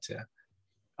about it.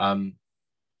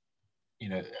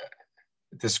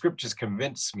 The scriptures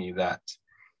convince me that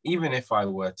even if I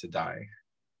were to die,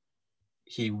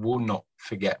 he will not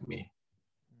forget me.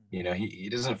 He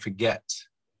doesn't forget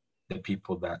the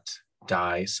people that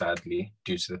die, sadly,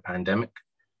 due to the pandemic.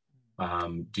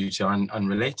 due to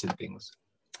unrelated things.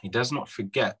 He does not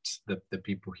forget the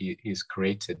people he's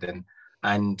created,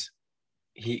 and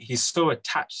he's so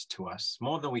attached to us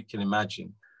more than we can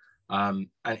imagine. And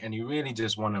he really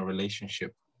does want a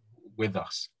relationship with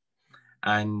us.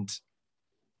 And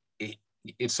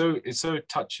it's so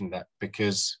touching, that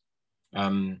because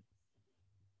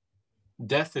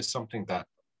death is something that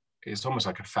is almost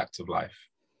like a fact of life.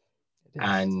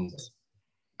 And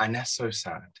that's so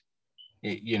sad.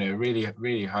 It, you know,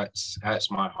 really hurts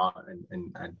my heart,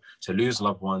 and to lose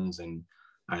loved ones and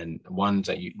ones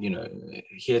that you know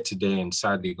here today and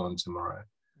sadly gone tomorrow.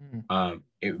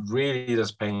 It really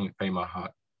does pain my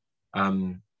heart.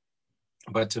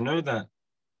 But to know that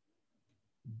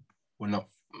we're not,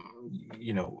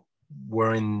 you know,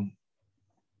 we're in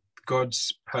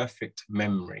God's perfect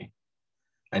memory,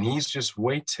 and he's just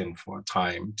waiting for a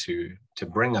time to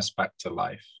bring us back to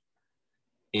life,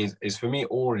 is for me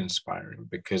awe-inspiring,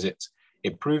 because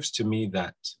it proves to me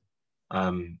that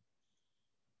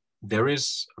there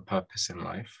is a purpose in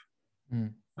life.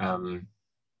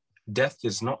 Death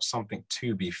is not something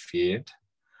to be feared,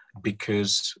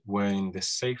 because we're in the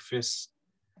safest,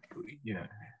 you know,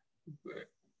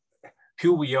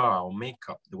 who we are, our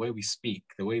makeup, the way we speak,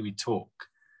 the way we talk,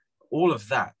 all of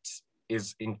that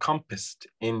is encompassed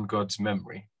in God's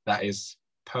memory that is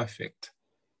perfect.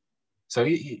 So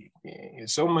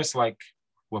it's almost like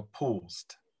we're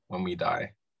paused when we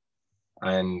die,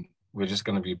 and we're just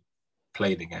going to be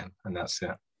played again, and that's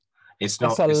it.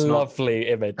 That's a lovely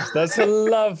image. That's a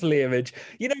lovely image.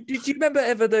 You know, did you remember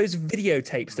ever those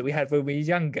videotapes that we had when we were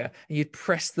younger, and you'd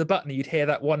press the button, you'd hear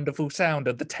that wonderful sound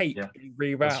of the tape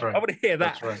rewound? Right. I want to hear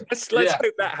that. Right. Let's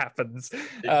hope that happens.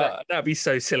 Exactly. That'd be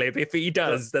so silly. If he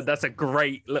does, then that's a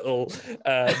great little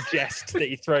jest that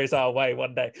he throws our way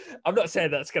one day. I'm not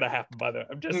saying that's going to happen, by the way.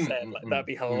 I'm just saying that'd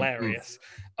be hilarious.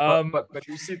 But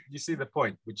you see the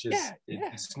point, which is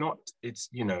it's not. It's,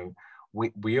 you know,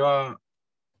 we are.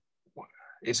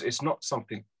 It's not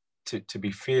something to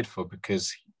be feared for,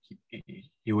 because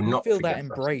he will not feel that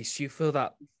embrace. You feel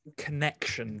that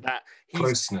connection, that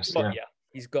closeness.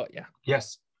 He's got you.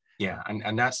 Yes, yeah,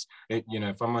 and that's, you know,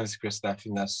 if I'm honest, Chris, I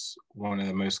think that's one of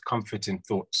the most comforting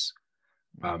thoughts.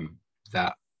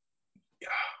 That,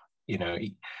 you know,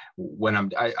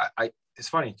 when I it's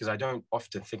funny because I don't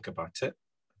often think about it,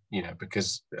 you know,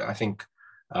 because I think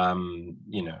you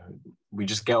know, we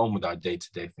just get on with our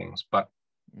day-to-day things, but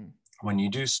when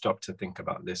you do stop to think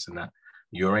about this and that,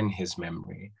 you're in his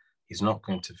memory. He's not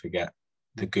going to forget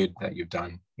the good that you've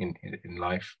done in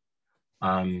life.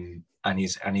 And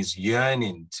he's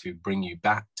yearning to bring you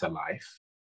back to life.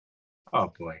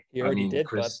 Oh boy. You already did,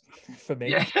 Chris, bud, for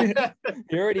me. Yeah.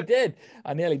 You already did.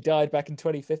 I nearly died back in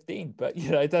 2015, but you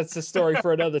know, that's a story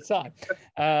for another time.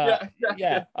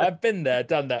 Yeah, I've been there,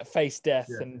 done that, faced death,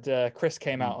 and Chris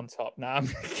came out on top. Now I'm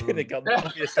kidding,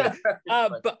 obviously.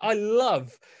 But I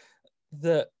love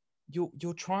that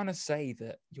you're trying to say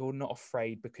that you're not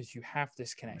afraid because you have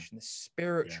this connection, this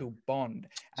spiritual bond,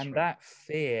 and that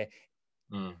fear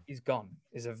is gone,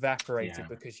 is evaporated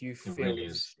because you feel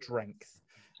the strength.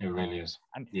 It really is.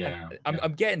 And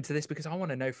I'm getting to this because I want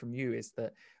to know from you is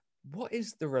that what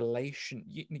is the relation?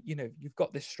 You know, you've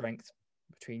got this strength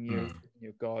between you and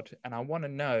your God, and I want to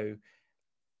know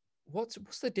what's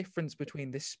the difference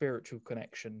between this spiritual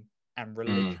connection and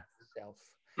religion itself.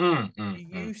 Do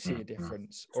you see a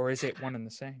difference, or is it one and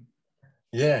the same?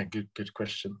 Yeah, good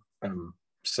question.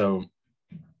 So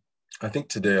I think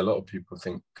today a lot of people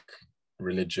think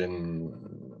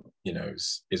religion, you know,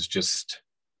 is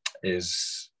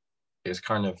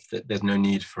kind of, there's no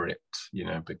need for it, you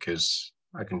know, because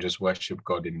I can just worship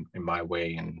God in my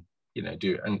way and, you know,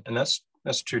 do, and that's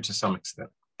true to some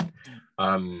extent.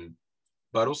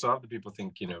 But also other people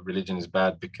think, you know, religion is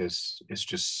bad because it's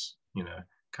just, you know,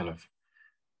 kind of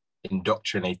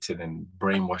indoctrinated and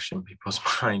brainwashing people's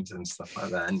minds and stuff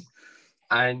like that.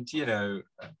 And you know,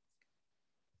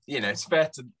 it's fair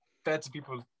to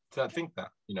people that think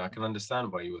that, you know, I can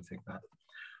understand why you would think that.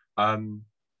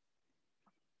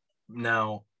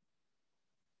 Now,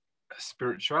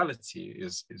 spirituality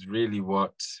is really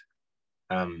what,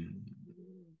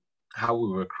 how we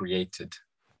were created.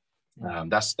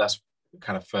 That's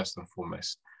kind of first and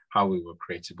foremost how we were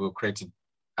created. We were created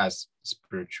as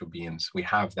spiritual beings. We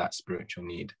have that spiritual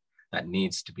need that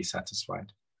needs to be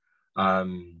satisfied.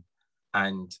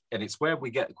 And it's where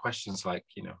we get questions like,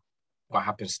 you know, what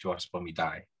happens to us when we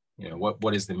die? You know,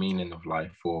 what is the meaning of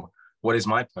life, or what is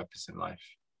my purpose in life?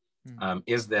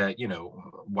 Is there, you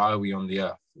know, why are we on the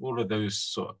earth? All of those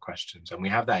sort of questions. And we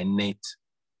have that innate,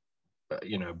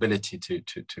 you know, ability to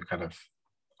kind of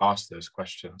ask those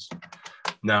questions.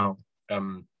 Now,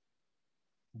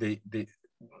 the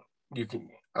you can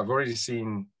I've already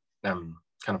seen kind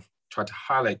of try to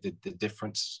highlight the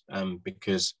difference,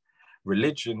 because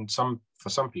religion, for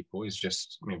some people, is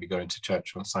just maybe going to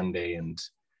church on Sunday and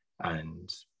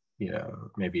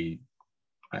maybe,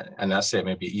 and that's it,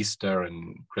 maybe Easter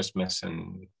and Christmas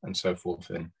and so forth,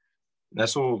 and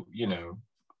that's all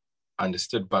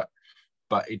understood, but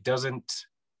it doesn't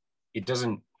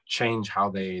change how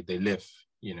they live.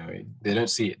 They don't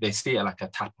see it, they see it like a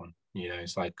tap on.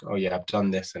 It's like, oh yeah, I've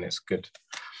done this and it's good.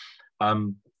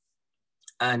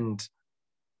 And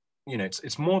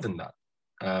it's more than that.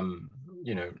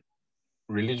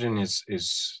 Religion is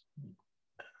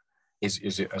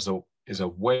a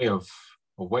way of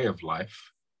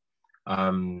life,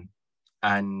 and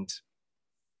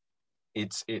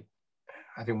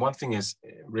I think one thing is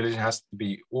religion has to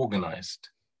be organized.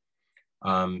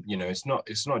 It's not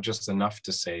just enough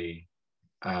to say,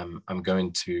 I'm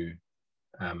going to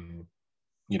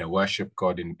worship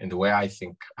God in the way I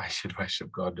think I should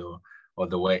worship God, or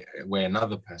the way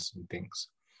another person thinks,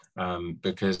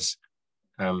 because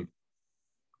the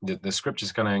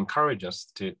scriptures kind of encourage us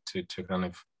to kind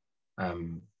of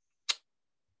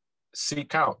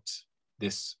seek out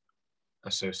this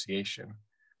association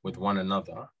with one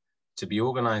another, to be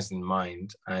organized in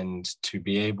mind, and to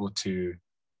be able to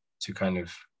kind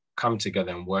of come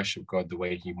together and worship God the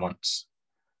way He wants.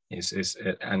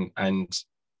 And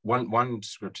one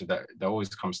scripture that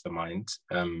always comes to mind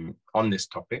on this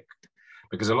topic,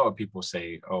 because a lot of people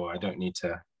say, oh, I don't need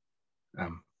to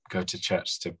go to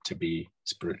church to be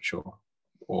spiritual,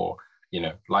 or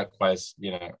likewise,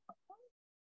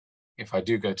 if I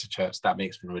do go to church, that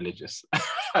makes me religious.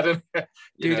 I don't know.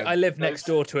 Dude, I live next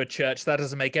door to a church. That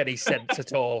doesn't make any sense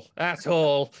at all. At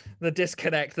all. The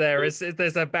disconnect there is,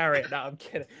 there's a barrier. No, I'm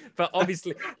kidding. But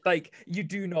obviously, like, you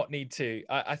do not need to,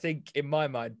 I think, in my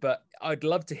mind. But I'd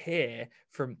love to hear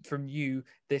from you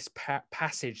this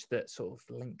passage that sort of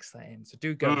links that in. So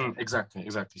do go. Exactly.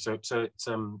 So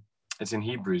it's in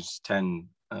Hebrews 10,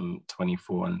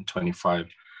 24 and 25.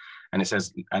 And it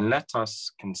says, and let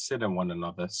us consider one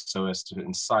another so as to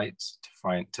incite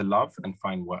to love and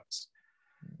find works,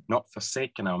 not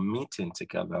forsaking our meeting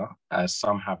together as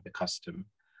some have the custom,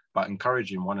 but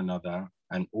encouraging one another,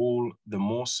 and all the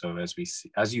more so as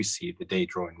you see the day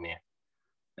drawing near.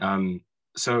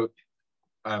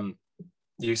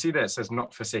 You see that it says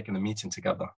not forsaking the meeting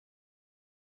together.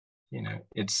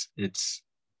 It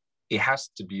has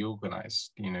to be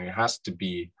organized. It has to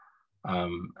be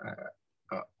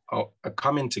a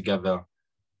coming together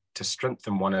to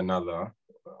strengthen one another,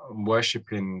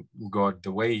 worshiping God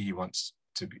the way He wants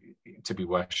to be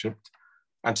worshipped,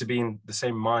 and to be in the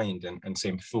same mind and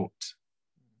same thought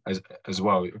as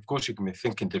well. Of course, you can be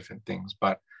thinking different things,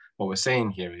 but what we're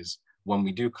saying here is, when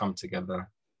we do come together,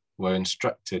 we're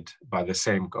instructed by the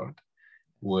same God,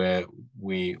 where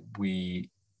we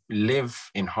live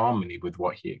in harmony with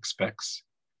what He expects,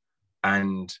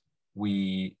 and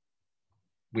we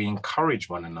encourage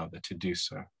one another to do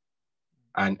so.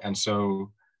 And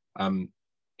so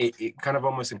it kind of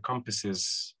almost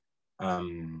encompasses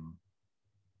your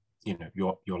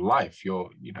life,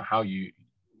 how you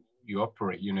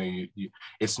operate.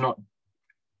 It's not,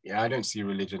 I don't see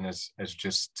religion as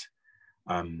just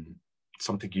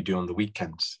something you do on the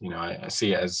weekends. I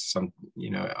see it as some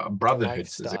a brotherhood,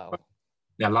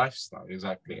 lifestyle,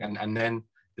 exactly. And then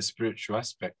the spiritual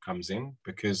aspect comes in,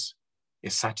 because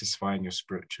it's satisfying your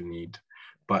spiritual need.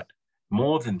 But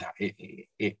more than that,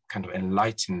 it kind of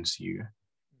enlightens you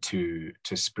to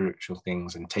spiritual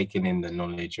things, and taking in the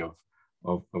knowledge of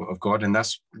God. And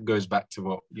that goes back to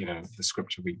what the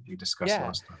scripture we discussed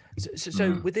last time.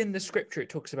 So within the scripture, it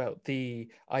talks about the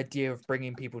idea of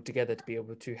bringing people together to be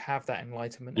able to have that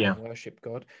enlightenment and worship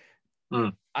God.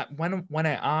 When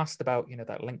I asked about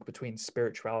that link between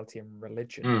spirituality and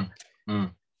religion,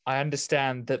 I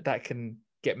understand that can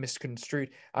get misconstrued.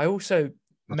 I also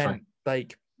meant,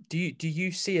 like, do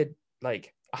you see a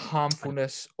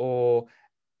harmfulness, or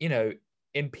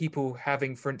in people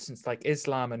having, for instance, like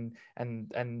Islam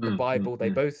and the Bible, they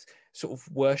both sort of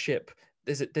worship,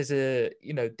 there's a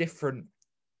different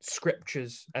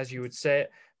scriptures, as you would say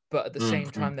it, but at the same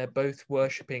time they're both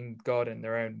worshiping God in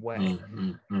their own way.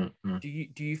 Do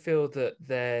you feel that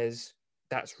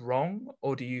that's wrong,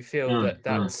 or do you feel that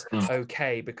that's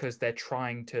okay because they're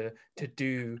trying to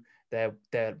do their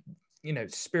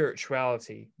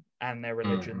spirituality and their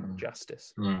religion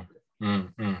justice?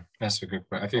 That's a good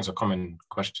question. I think it's a common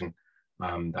question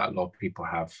that a lot of people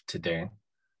have today,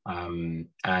 and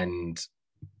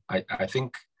I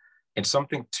think it's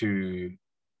something to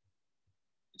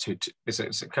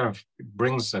it's kind of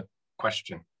brings a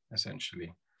question,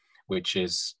 essentially, which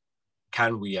is,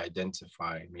 can we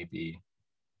identify maybe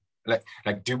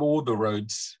like do all the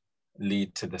roads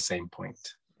lead to the same point?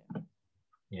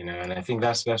 You know, and I think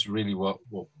that's really what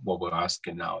we're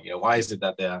asking now. You know, why is it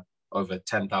that there are over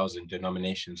 10,000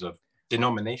 denominations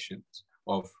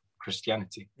of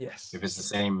Christianity? Yes. If it's the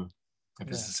same,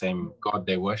 the same God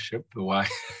they worship, why?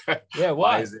 Yeah,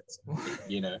 why is it?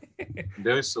 You know,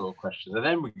 those sort of questions, and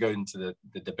then we go into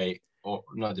the debate, or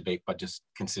not debate, but just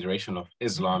consideration of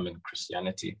Islam and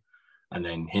Christianity, and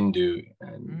then Hindu,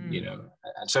 and you know,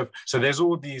 and so there's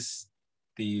all these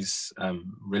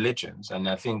religions, and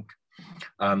I think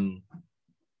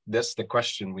that's the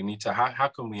question we need to, how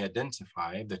can we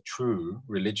identify the true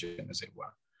religion, as it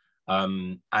were?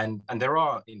 And there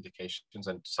are indications,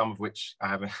 and some of which I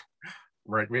haven't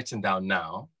written down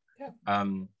now,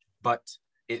 but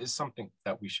it is something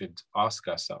that we should ask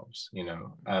ourselves, you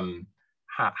know,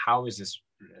 how is this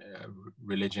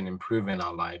religion improving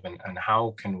our life, and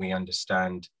how can we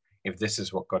understand if this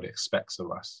is what God expects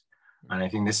of us? And I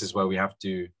think this is where we have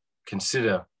to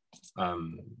consider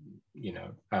you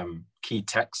know, key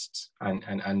texts and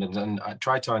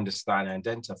try to understand and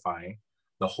identify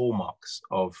the hallmarks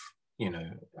of, you know,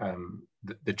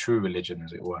 the true religion,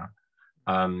 as it were.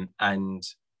 So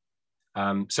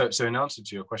in answer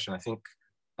to your question, I think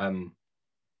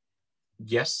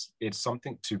yes, it's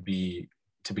something to be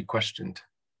questioned.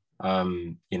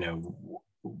 You know,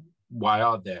 why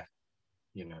are there,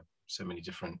 you know, so many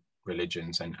different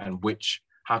religions, and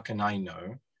how can I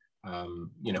know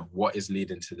you know, what is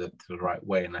leading to the right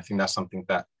way? And I think that's something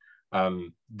that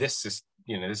this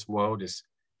world is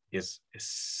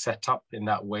set up in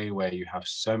that way, where you have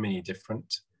so many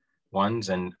different ones,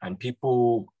 and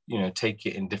people, you know, take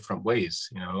it in different ways.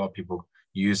 You know, a lot of people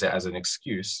use it as an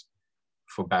excuse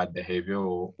for bad behavior,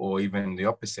 or even the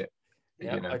opposite.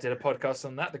 Yeah, you know? I did a podcast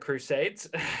on that, the Crusades.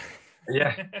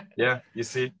 yeah, you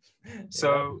see.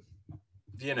 So,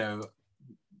 you know,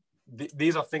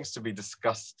 these are things to be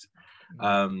discussed.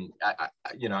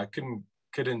 You know, I couldn't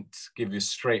give you a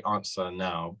straight answer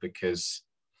now, because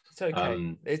it's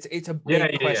okay. It's a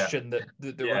big question that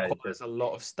requires a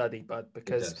lot of study, but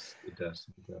because it does.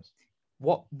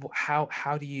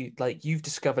 How do you, like, you've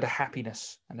discovered a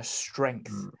happiness and a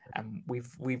strength, and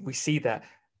we see that,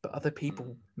 but other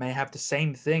people may have the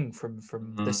same thing from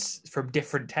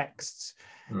different texts.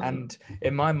 And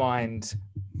in my mind,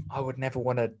 I would never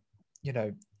want to, you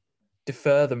know,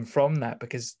 defer them from that,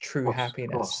 because true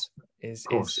happiness is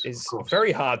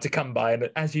very hard to come by, and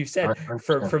as you said,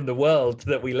 from the world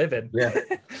that we live in.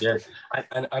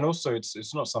 And also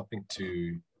it's not something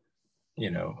to,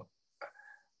 you know,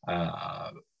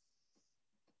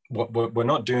 we're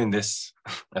not doing this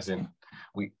as in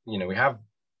we have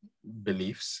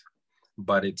beliefs,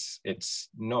 but it's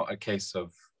not a case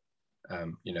of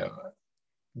you know,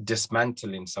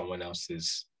 dismantling someone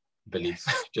else's belief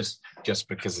just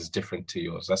because it's different to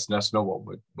yours. That's not what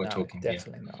we're talking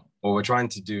definitely here. Not. What we're trying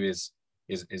to do is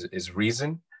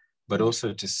reason, but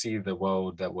also to see the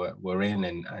world that we're in,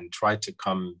 and try to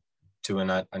come to an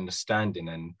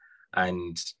understanding,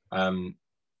 and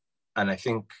I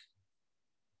think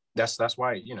that's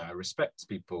why, you know, I respect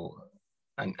people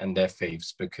and their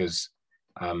faiths, because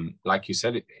like you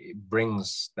said, it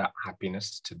brings that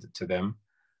happiness to them,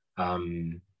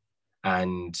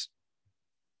 and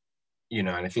you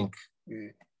know, and I think,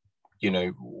 you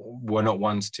know, we're not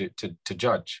ones to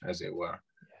judge, as it were.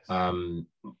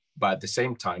 But at the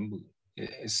same time,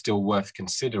 it's still worth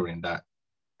considering that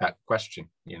question.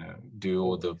 You know, do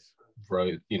all the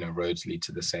roads lead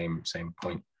to the same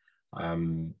point?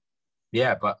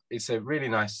 Yeah, but it's a really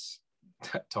nice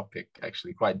topic,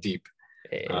 actually, quite deep.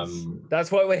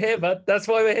 That's why we're here, bud. That's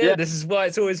why we're here. Yeah. This is why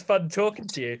it's always fun talking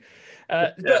to you.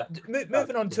 But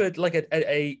moving on to like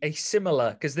a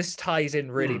similar, because this ties in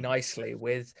really nicely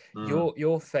with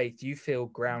your faith. You feel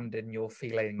grounded, and you're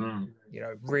feeling, you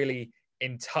know, really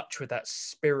in touch with that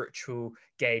spiritual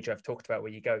gauge I've talked about,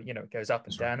 where you go, you know, it goes up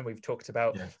and down, and we've talked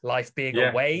about life being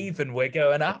a wave, and we're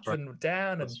going up and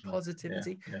down, and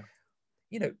positivity.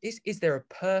 You know, is there a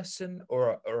person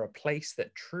or a place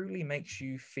that truly makes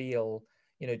you feel,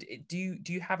 you know, do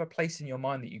you have a place in your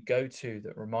mind that you go to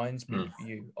that reminds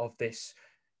you of this,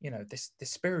 you know, this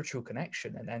spiritual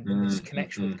connection and this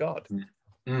connection with God?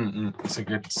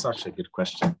 It's such a good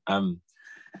question. I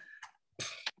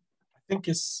think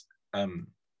it's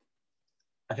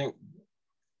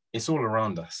all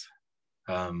around us.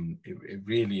 It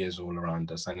really is all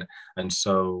around us, and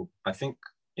so I think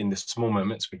in the small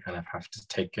moments we kind of have to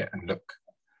take it and look.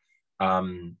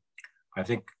 I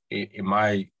think in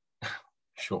my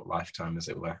short lifetime, as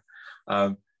it were,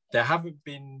 there haven't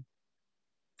been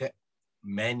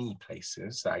many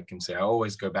places that I can say I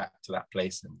always go back to that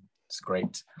place and it's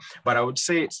great. But I would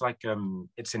say it's like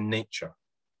it's in nature,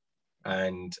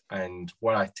 and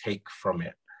what I take from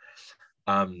it.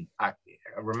 I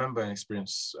remember an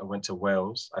experience. I went to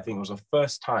Wales. I think it was the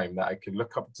first time that I could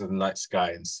look up to the night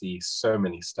sky and see so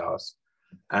many stars,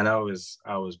 and I was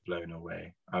blown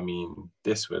away. I mean,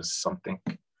 this was something.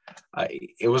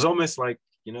 It was almost like,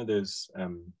 you know, there's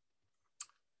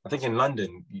I think in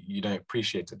London you don't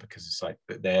appreciate it because it's like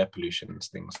the air pollution and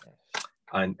things,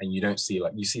 and you don't see,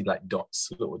 like, you see like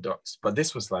dots, little dots, but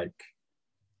this was like,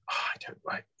 I don't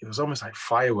like. It was almost like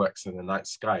fireworks in the night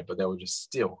sky, but they were just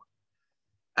still.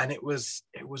 And it was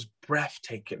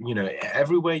breathtaking. You know,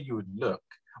 everywhere you would look,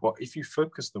 or if you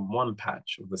focused on one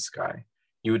patch of the sky,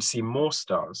 you would see more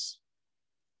stars.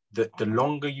 The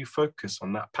longer you focus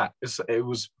on that patch, it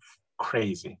was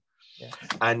crazy. Yeah.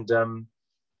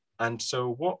 And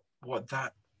so what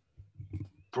that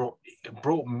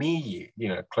brought me, you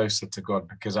know, closer to God,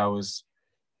 because I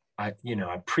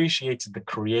appreciated the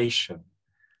creation,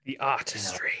 The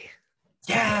artistry.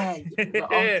 Yeah, the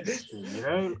artistry, you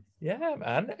know. Yeah,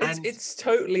 man, it's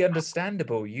totally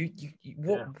understandable.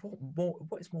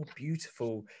 What is more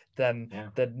beautiful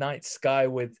than the night sky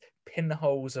with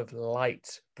pinholes of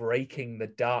light breaking the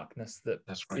darkness that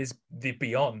is the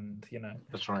beyond, you know?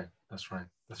 That's right.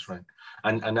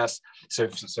 And that's so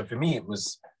for me it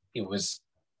was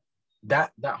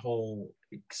that whole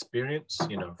experience,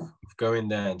 you know, of going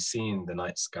there and seeing the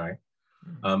night sky,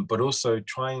 but also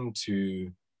trying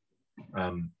to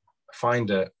find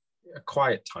a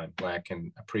quiet time where I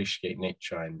can appreciate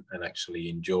nature and actually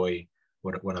enjoy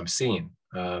what I'm seeing,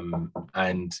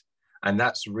 and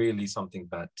that's really something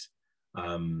that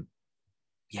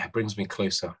brings me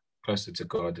closer to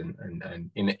God,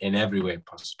 and in every way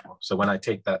possible. So when I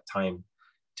take that time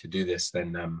to do this,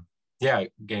 then I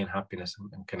gain happiness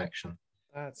and connection.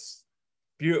 That's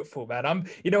beautiful, man. I'm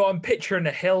picturing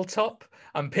a hilltop.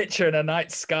 I'm picturing a night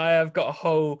sky. I've got a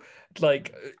whole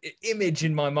like image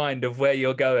in my mind of where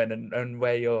you're going and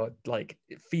where you're like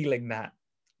feeling that,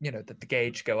 you know, that the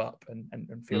gauge go up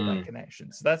and feel that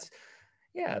connection. So that's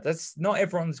not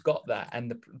everyone's got that.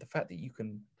 And the fact that you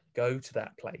can go to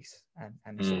that place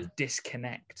and sort of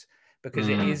disconnect, because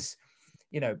it is,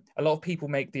 you know, a lot of people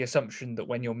make the assumption that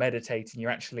when you're meditating,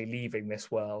 you're actually leaving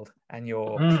this world and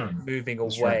you're moving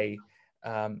away.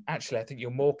 Right. Actually, I think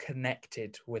you're more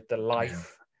connected with the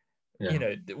life. Yeah. You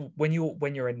know, when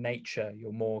you're in nature,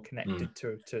 you're more connected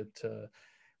to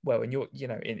well, and you're, you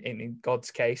know, in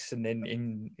God's case, and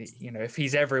in you know, if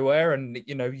He's everywhere, and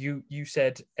you know, you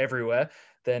said everywhere,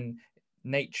 then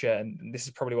nature, and this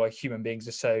is probably why human beings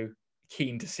are so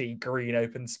keen to see green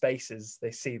open spaces. They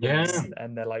see them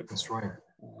and they're like, that's right.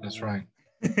 That's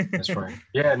right.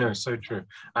 Yeah, no, so true.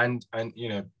 And you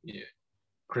know,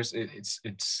 Chris,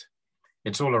 it's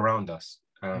all around us.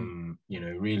 You know,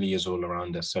 it really is all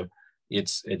around us. So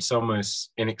it's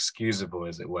almost inexcusable,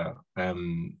 as it were,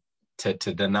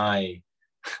 to deny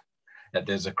that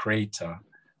there's a creator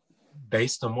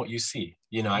based on what you see.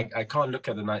 You know, I can't look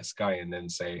at the night sky and then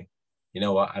say, you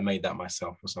know what, I made that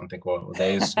myself or something. Well,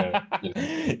 there is no, you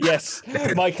know. Yes,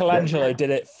 Michelangelo did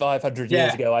it 500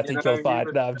 years ago. I think you're fine.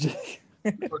 No, I'm just...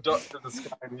 to the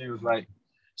sky, and he was like,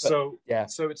 so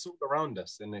it's all around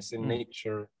us, and it's in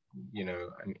nature, you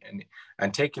know,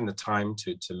 and taking the time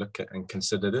to look at and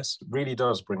consider this really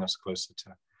does bring us closer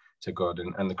to God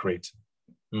and the Creator.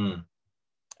 And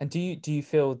do you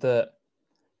feel that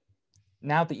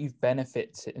now that you've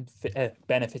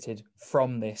benefited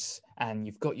from this, and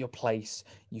you've got your place,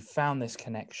 you've found this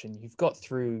connection, you've got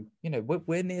through, you know,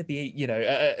 we're near the, you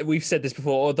know, we've said this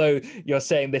before, although you're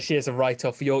saying this year's a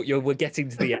write-off, we're getting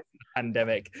to the end of the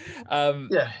pandemic.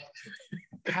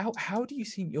 How do you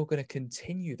think you're going to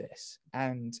continue this?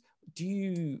 And do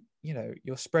you know,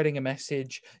 you're spreading a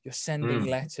message, you're sending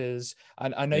letters,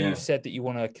 and I know you've said that you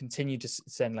want to continue to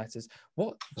send letters.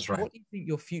 What do you think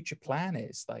your future plan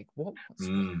is? Like, what's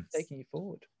taking you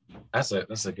forward? That's a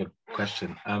good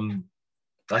question.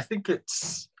 I think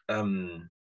it's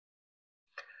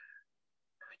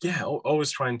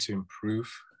always trying to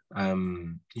improve,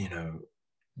 you know,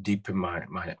 deepen my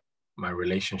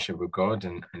relationship with God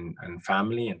and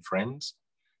family and friends,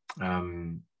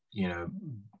 you know,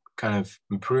 kind of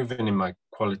improving in my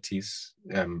qualities,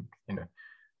 you know,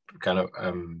 kind of,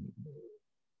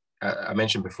 I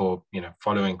mentioned before, you know,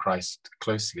 following Christ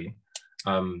closely,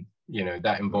 you know,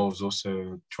 that involves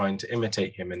also trying to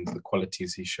imitate him and the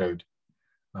qualities he showed.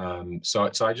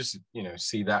 So I just, you know,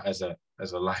 see that as a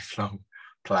lifelong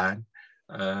plan,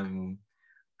 and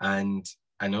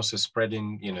also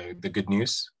spreading, you know, the good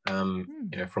news,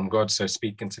 you know, from God. So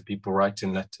speaking to people,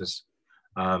 writing letters,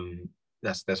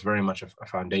 there's very much a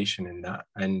foundation in that,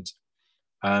 and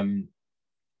um,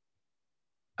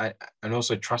 and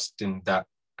also trusting that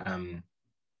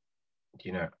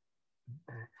you know,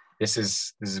 this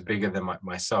is bigger than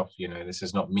myself. You know, this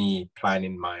is not me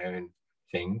planning my own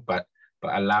thing, but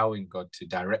allowing God to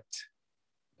direct,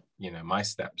 you know, my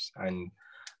steps. And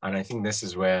I think this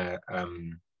is where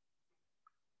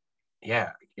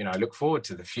yeah, you know, I look forward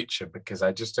to the future, because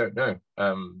I just don't know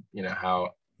you know,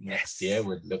 how next year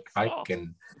would look like. Oh.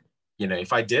 And you know,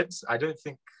 if I did, I don't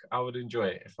think I would enjoy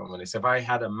it, if I'm honest. If I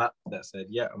had a map that said,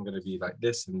 yeah, I'm going to be like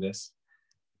this and this,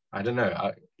 I don't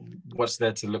know. What's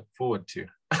there to look forward to?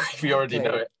 If you already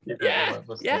know it. You know, Yeah,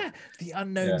 yeah. The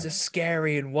unknown's a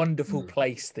scary and wonderful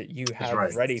place that you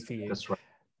have ready for you. That's right.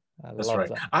 I That's love right.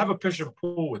 that. I have a push and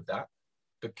pull with that,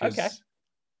 because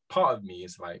part of me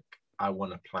is like, I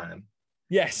want to plan.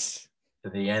 Yes.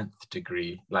 To the nth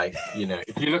degree. Like, you know,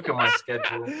 if you look at my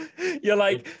schedule, you're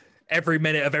like, every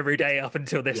minute of every day up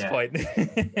until this point.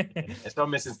 It's not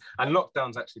missing. And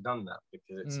lockdown's actually done that,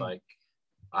 because it's like,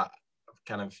 I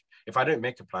kind of, if I don't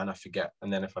make a plan, I forget.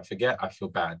 And then if I forget, I feel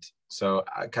bad. So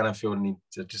I kind of feel the need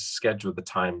to just schedule the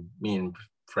time, me and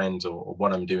friends, or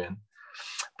what I'm doing.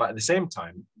 But at the same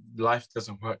time, life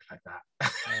doesn't work like that.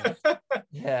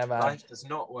 Yeah, man. Life does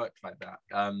not work like that.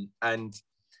 And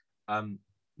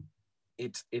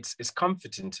it's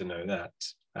comforting to know that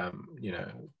you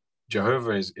know,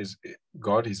 Jehovah is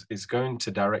God is going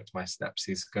to direct my steps.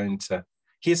 He's going to,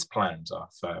 his plans are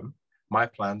firm. My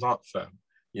plans aren't firm,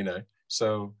 you know.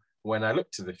 So when I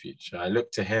look to the future, I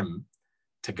look to him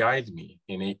to guide me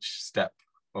in each step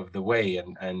of the way,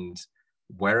 and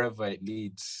wherever it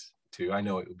leads to, I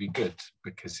know it will be good,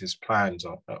 because his plans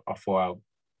are for our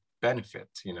benefit,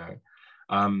 you know.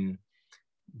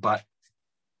 But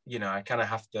you know, I kind of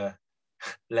have to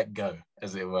let go,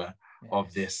 as it were,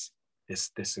 of this.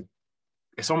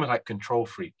 It's almost like control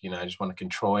freak, you know. I just want to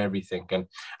control everything.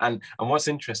 And what's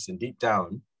interesting, deep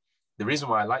down, the reason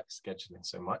why I like scheduling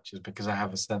so much is because I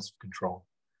have a sense of control.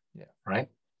 Yeah. Right.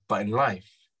 But in life,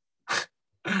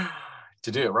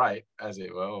 to do it right, as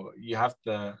it were, you have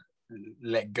to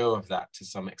let go of that to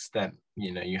some extent.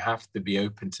 You know, you have to be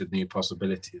open to new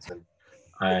possibilities,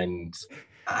 and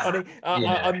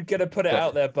I'm gonna put it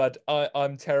out there, bud.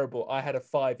 I'm terrible. I had a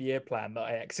 5-year plan that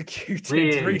I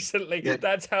executed recently. Yeah.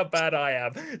 That's how bad I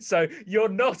am. So you're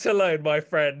not alone, my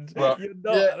friend. Well, you're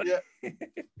not.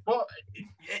 Well,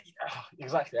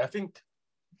 exactly. I think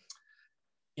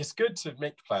it's good to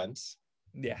make plans.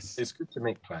 Yes, it's good to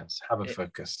make plans. Have a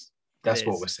focus. That's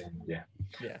what we're saying.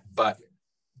 Yeah. But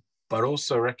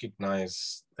also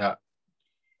recognize that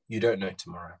you don't know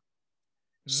tomorrow.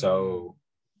 So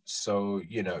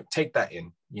you know, take that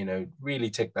in, you know, really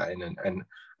take that in, and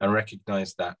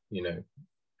recognize that, you know,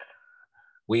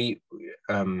 we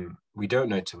don't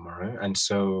know tomorrow, and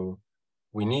so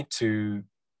we need to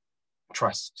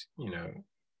trust, you know.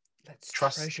 Let's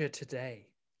treasure today.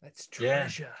 Let's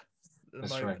treasure the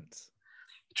moment. Right.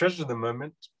 Treasure the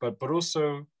moment, but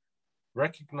also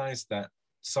recognize that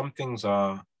some things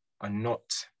are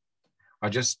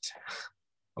just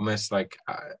almost like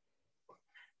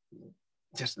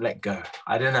just let go.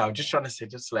 I don't know. I'm just trying to say,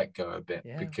 just let go a bit,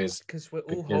 because we're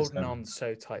all holding on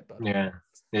so tight, buddy.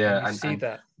 Yeah, and see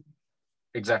that.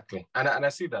 Exactly, and I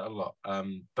see that a lot.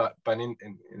 But in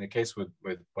the case with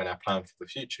when I plan for the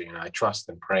future, you know, I trust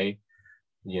and pray,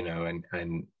 you know,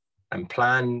 and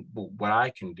plan what I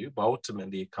can do. But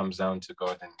ultimately, it comes down to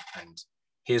God and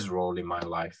his role in my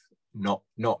life, not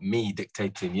me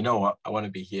dictating. You know what? I want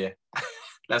to be here.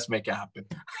 Let's make it happen.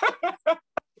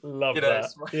 Love that.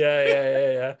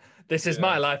 Yeah. This is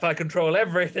my life. I control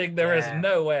everything. There is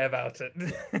no way about it.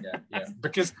 Yeah.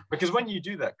 Because when you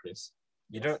do that, Chris,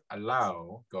 you don't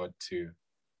allow God to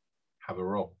have a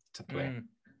role to play.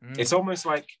 It's almost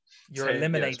like you're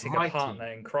eliminating a partner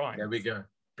in crime. There we go.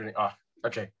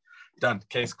 Okay. Done.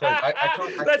 Case closed.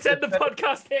 Let's end the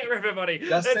podcast here, everybody.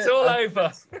 It's all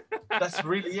over. That's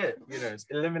really it. You know, it's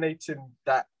eliminating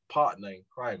that partner in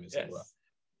crime, as it were.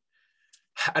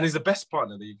 And he's the best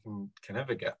partner that you can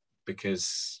ever get,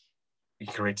 because he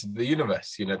created the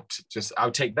universe. You know,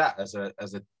 I'll take that as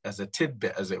a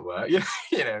tidbit, as it were. You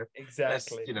know,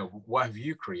 exactly. You know, what have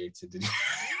you created?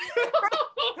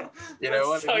 You know,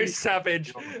 what so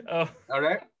savage. All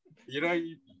right. You know,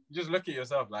 you just look at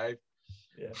yourself like.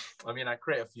 I mean, I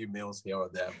create a few meals here or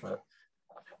there, but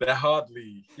they're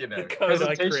hardly, you know. The code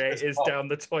I create is down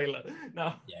the toilet.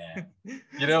 No. Yeah.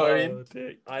 You know what I mean?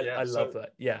 Dear. I love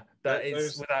that. Yeah, that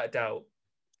is without a doubt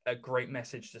a great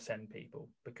message to send people,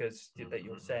 because that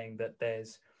you're saying that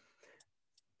there's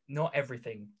not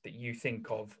everything that you think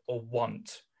of or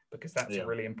want because that's a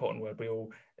really important word. We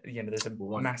all, there's a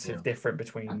massive difference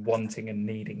between wanting and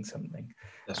needing something.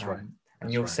 That's right.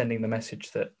 And you're sending the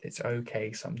message that it's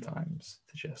okay sometimes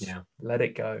to just let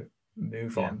it go,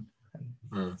 move on,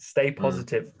 and stay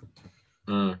positive.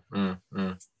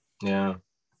 Yeah.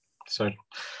 So,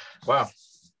 wow,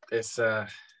 it's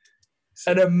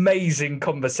an amazing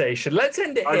conversation. Let's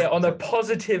end it here on a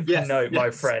positive note, my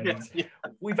friend.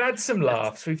 We've had some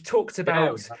laughs. We've talked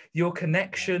about your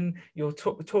connection. You're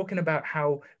talking about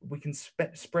how we can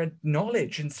spread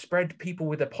knowledge and spread people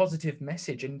with a positive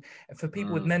message. And for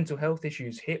people with mental health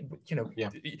issues,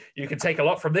 you can take a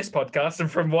lot from this podcast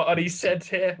and from what Adi said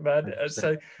here, man. 100%.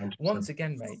 So once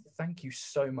again, mate, thank you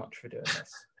so much for doing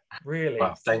this. Really.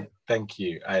 Well, thank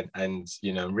you. And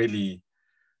really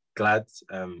glad,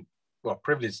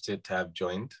 privileged to have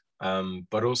joined.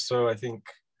 But also I think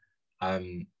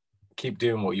keep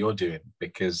doing what you're doing,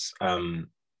 because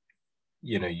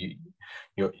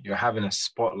you're having a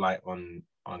spotlight on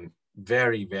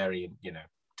very, very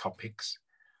topics,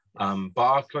 but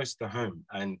are close to home,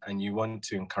 and you want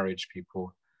to encourage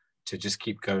people to just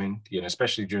keep going,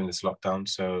 especially during this lockdown.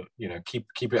 So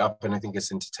keep it up, and I think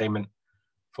it's entertainment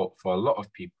for a lot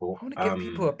of people. I want to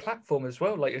give people a platform as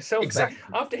well, like yourself. Exactly.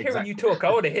 Mate. After hearing you talk,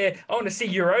 I want to see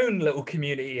your own little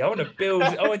community. I want to build.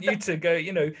 I want you to go.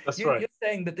 You're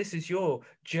saying that this is your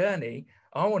journey.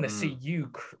 I want to see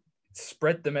you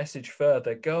spread the message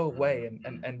further. Go away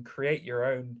and create your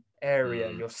own area,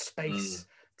 your space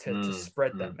to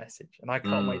spread that message. And I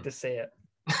can't wait to see it.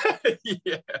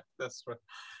 Yeah, that's right.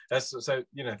 That's so.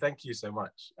 Thank you so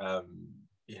much.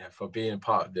 For being a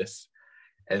part of this.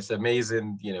 It's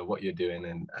amazing, what you're doing,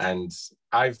 and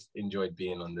I've enjoyed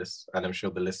being on this, and I'm sure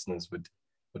the listeners would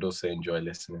also enjoy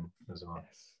listening as well.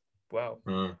 Yes.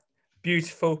 Wow.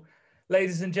 Beautiful.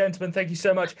 Ladies and gentlemen, thank you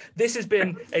so much. This has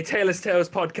been a Taylor's Tales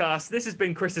podcast. This has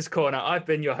been Chris's Corner. I've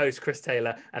been your host, Chris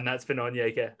Taylor, and that's been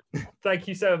Onyeka. Thank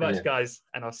you so much, guys,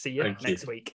 and I'll see you next week.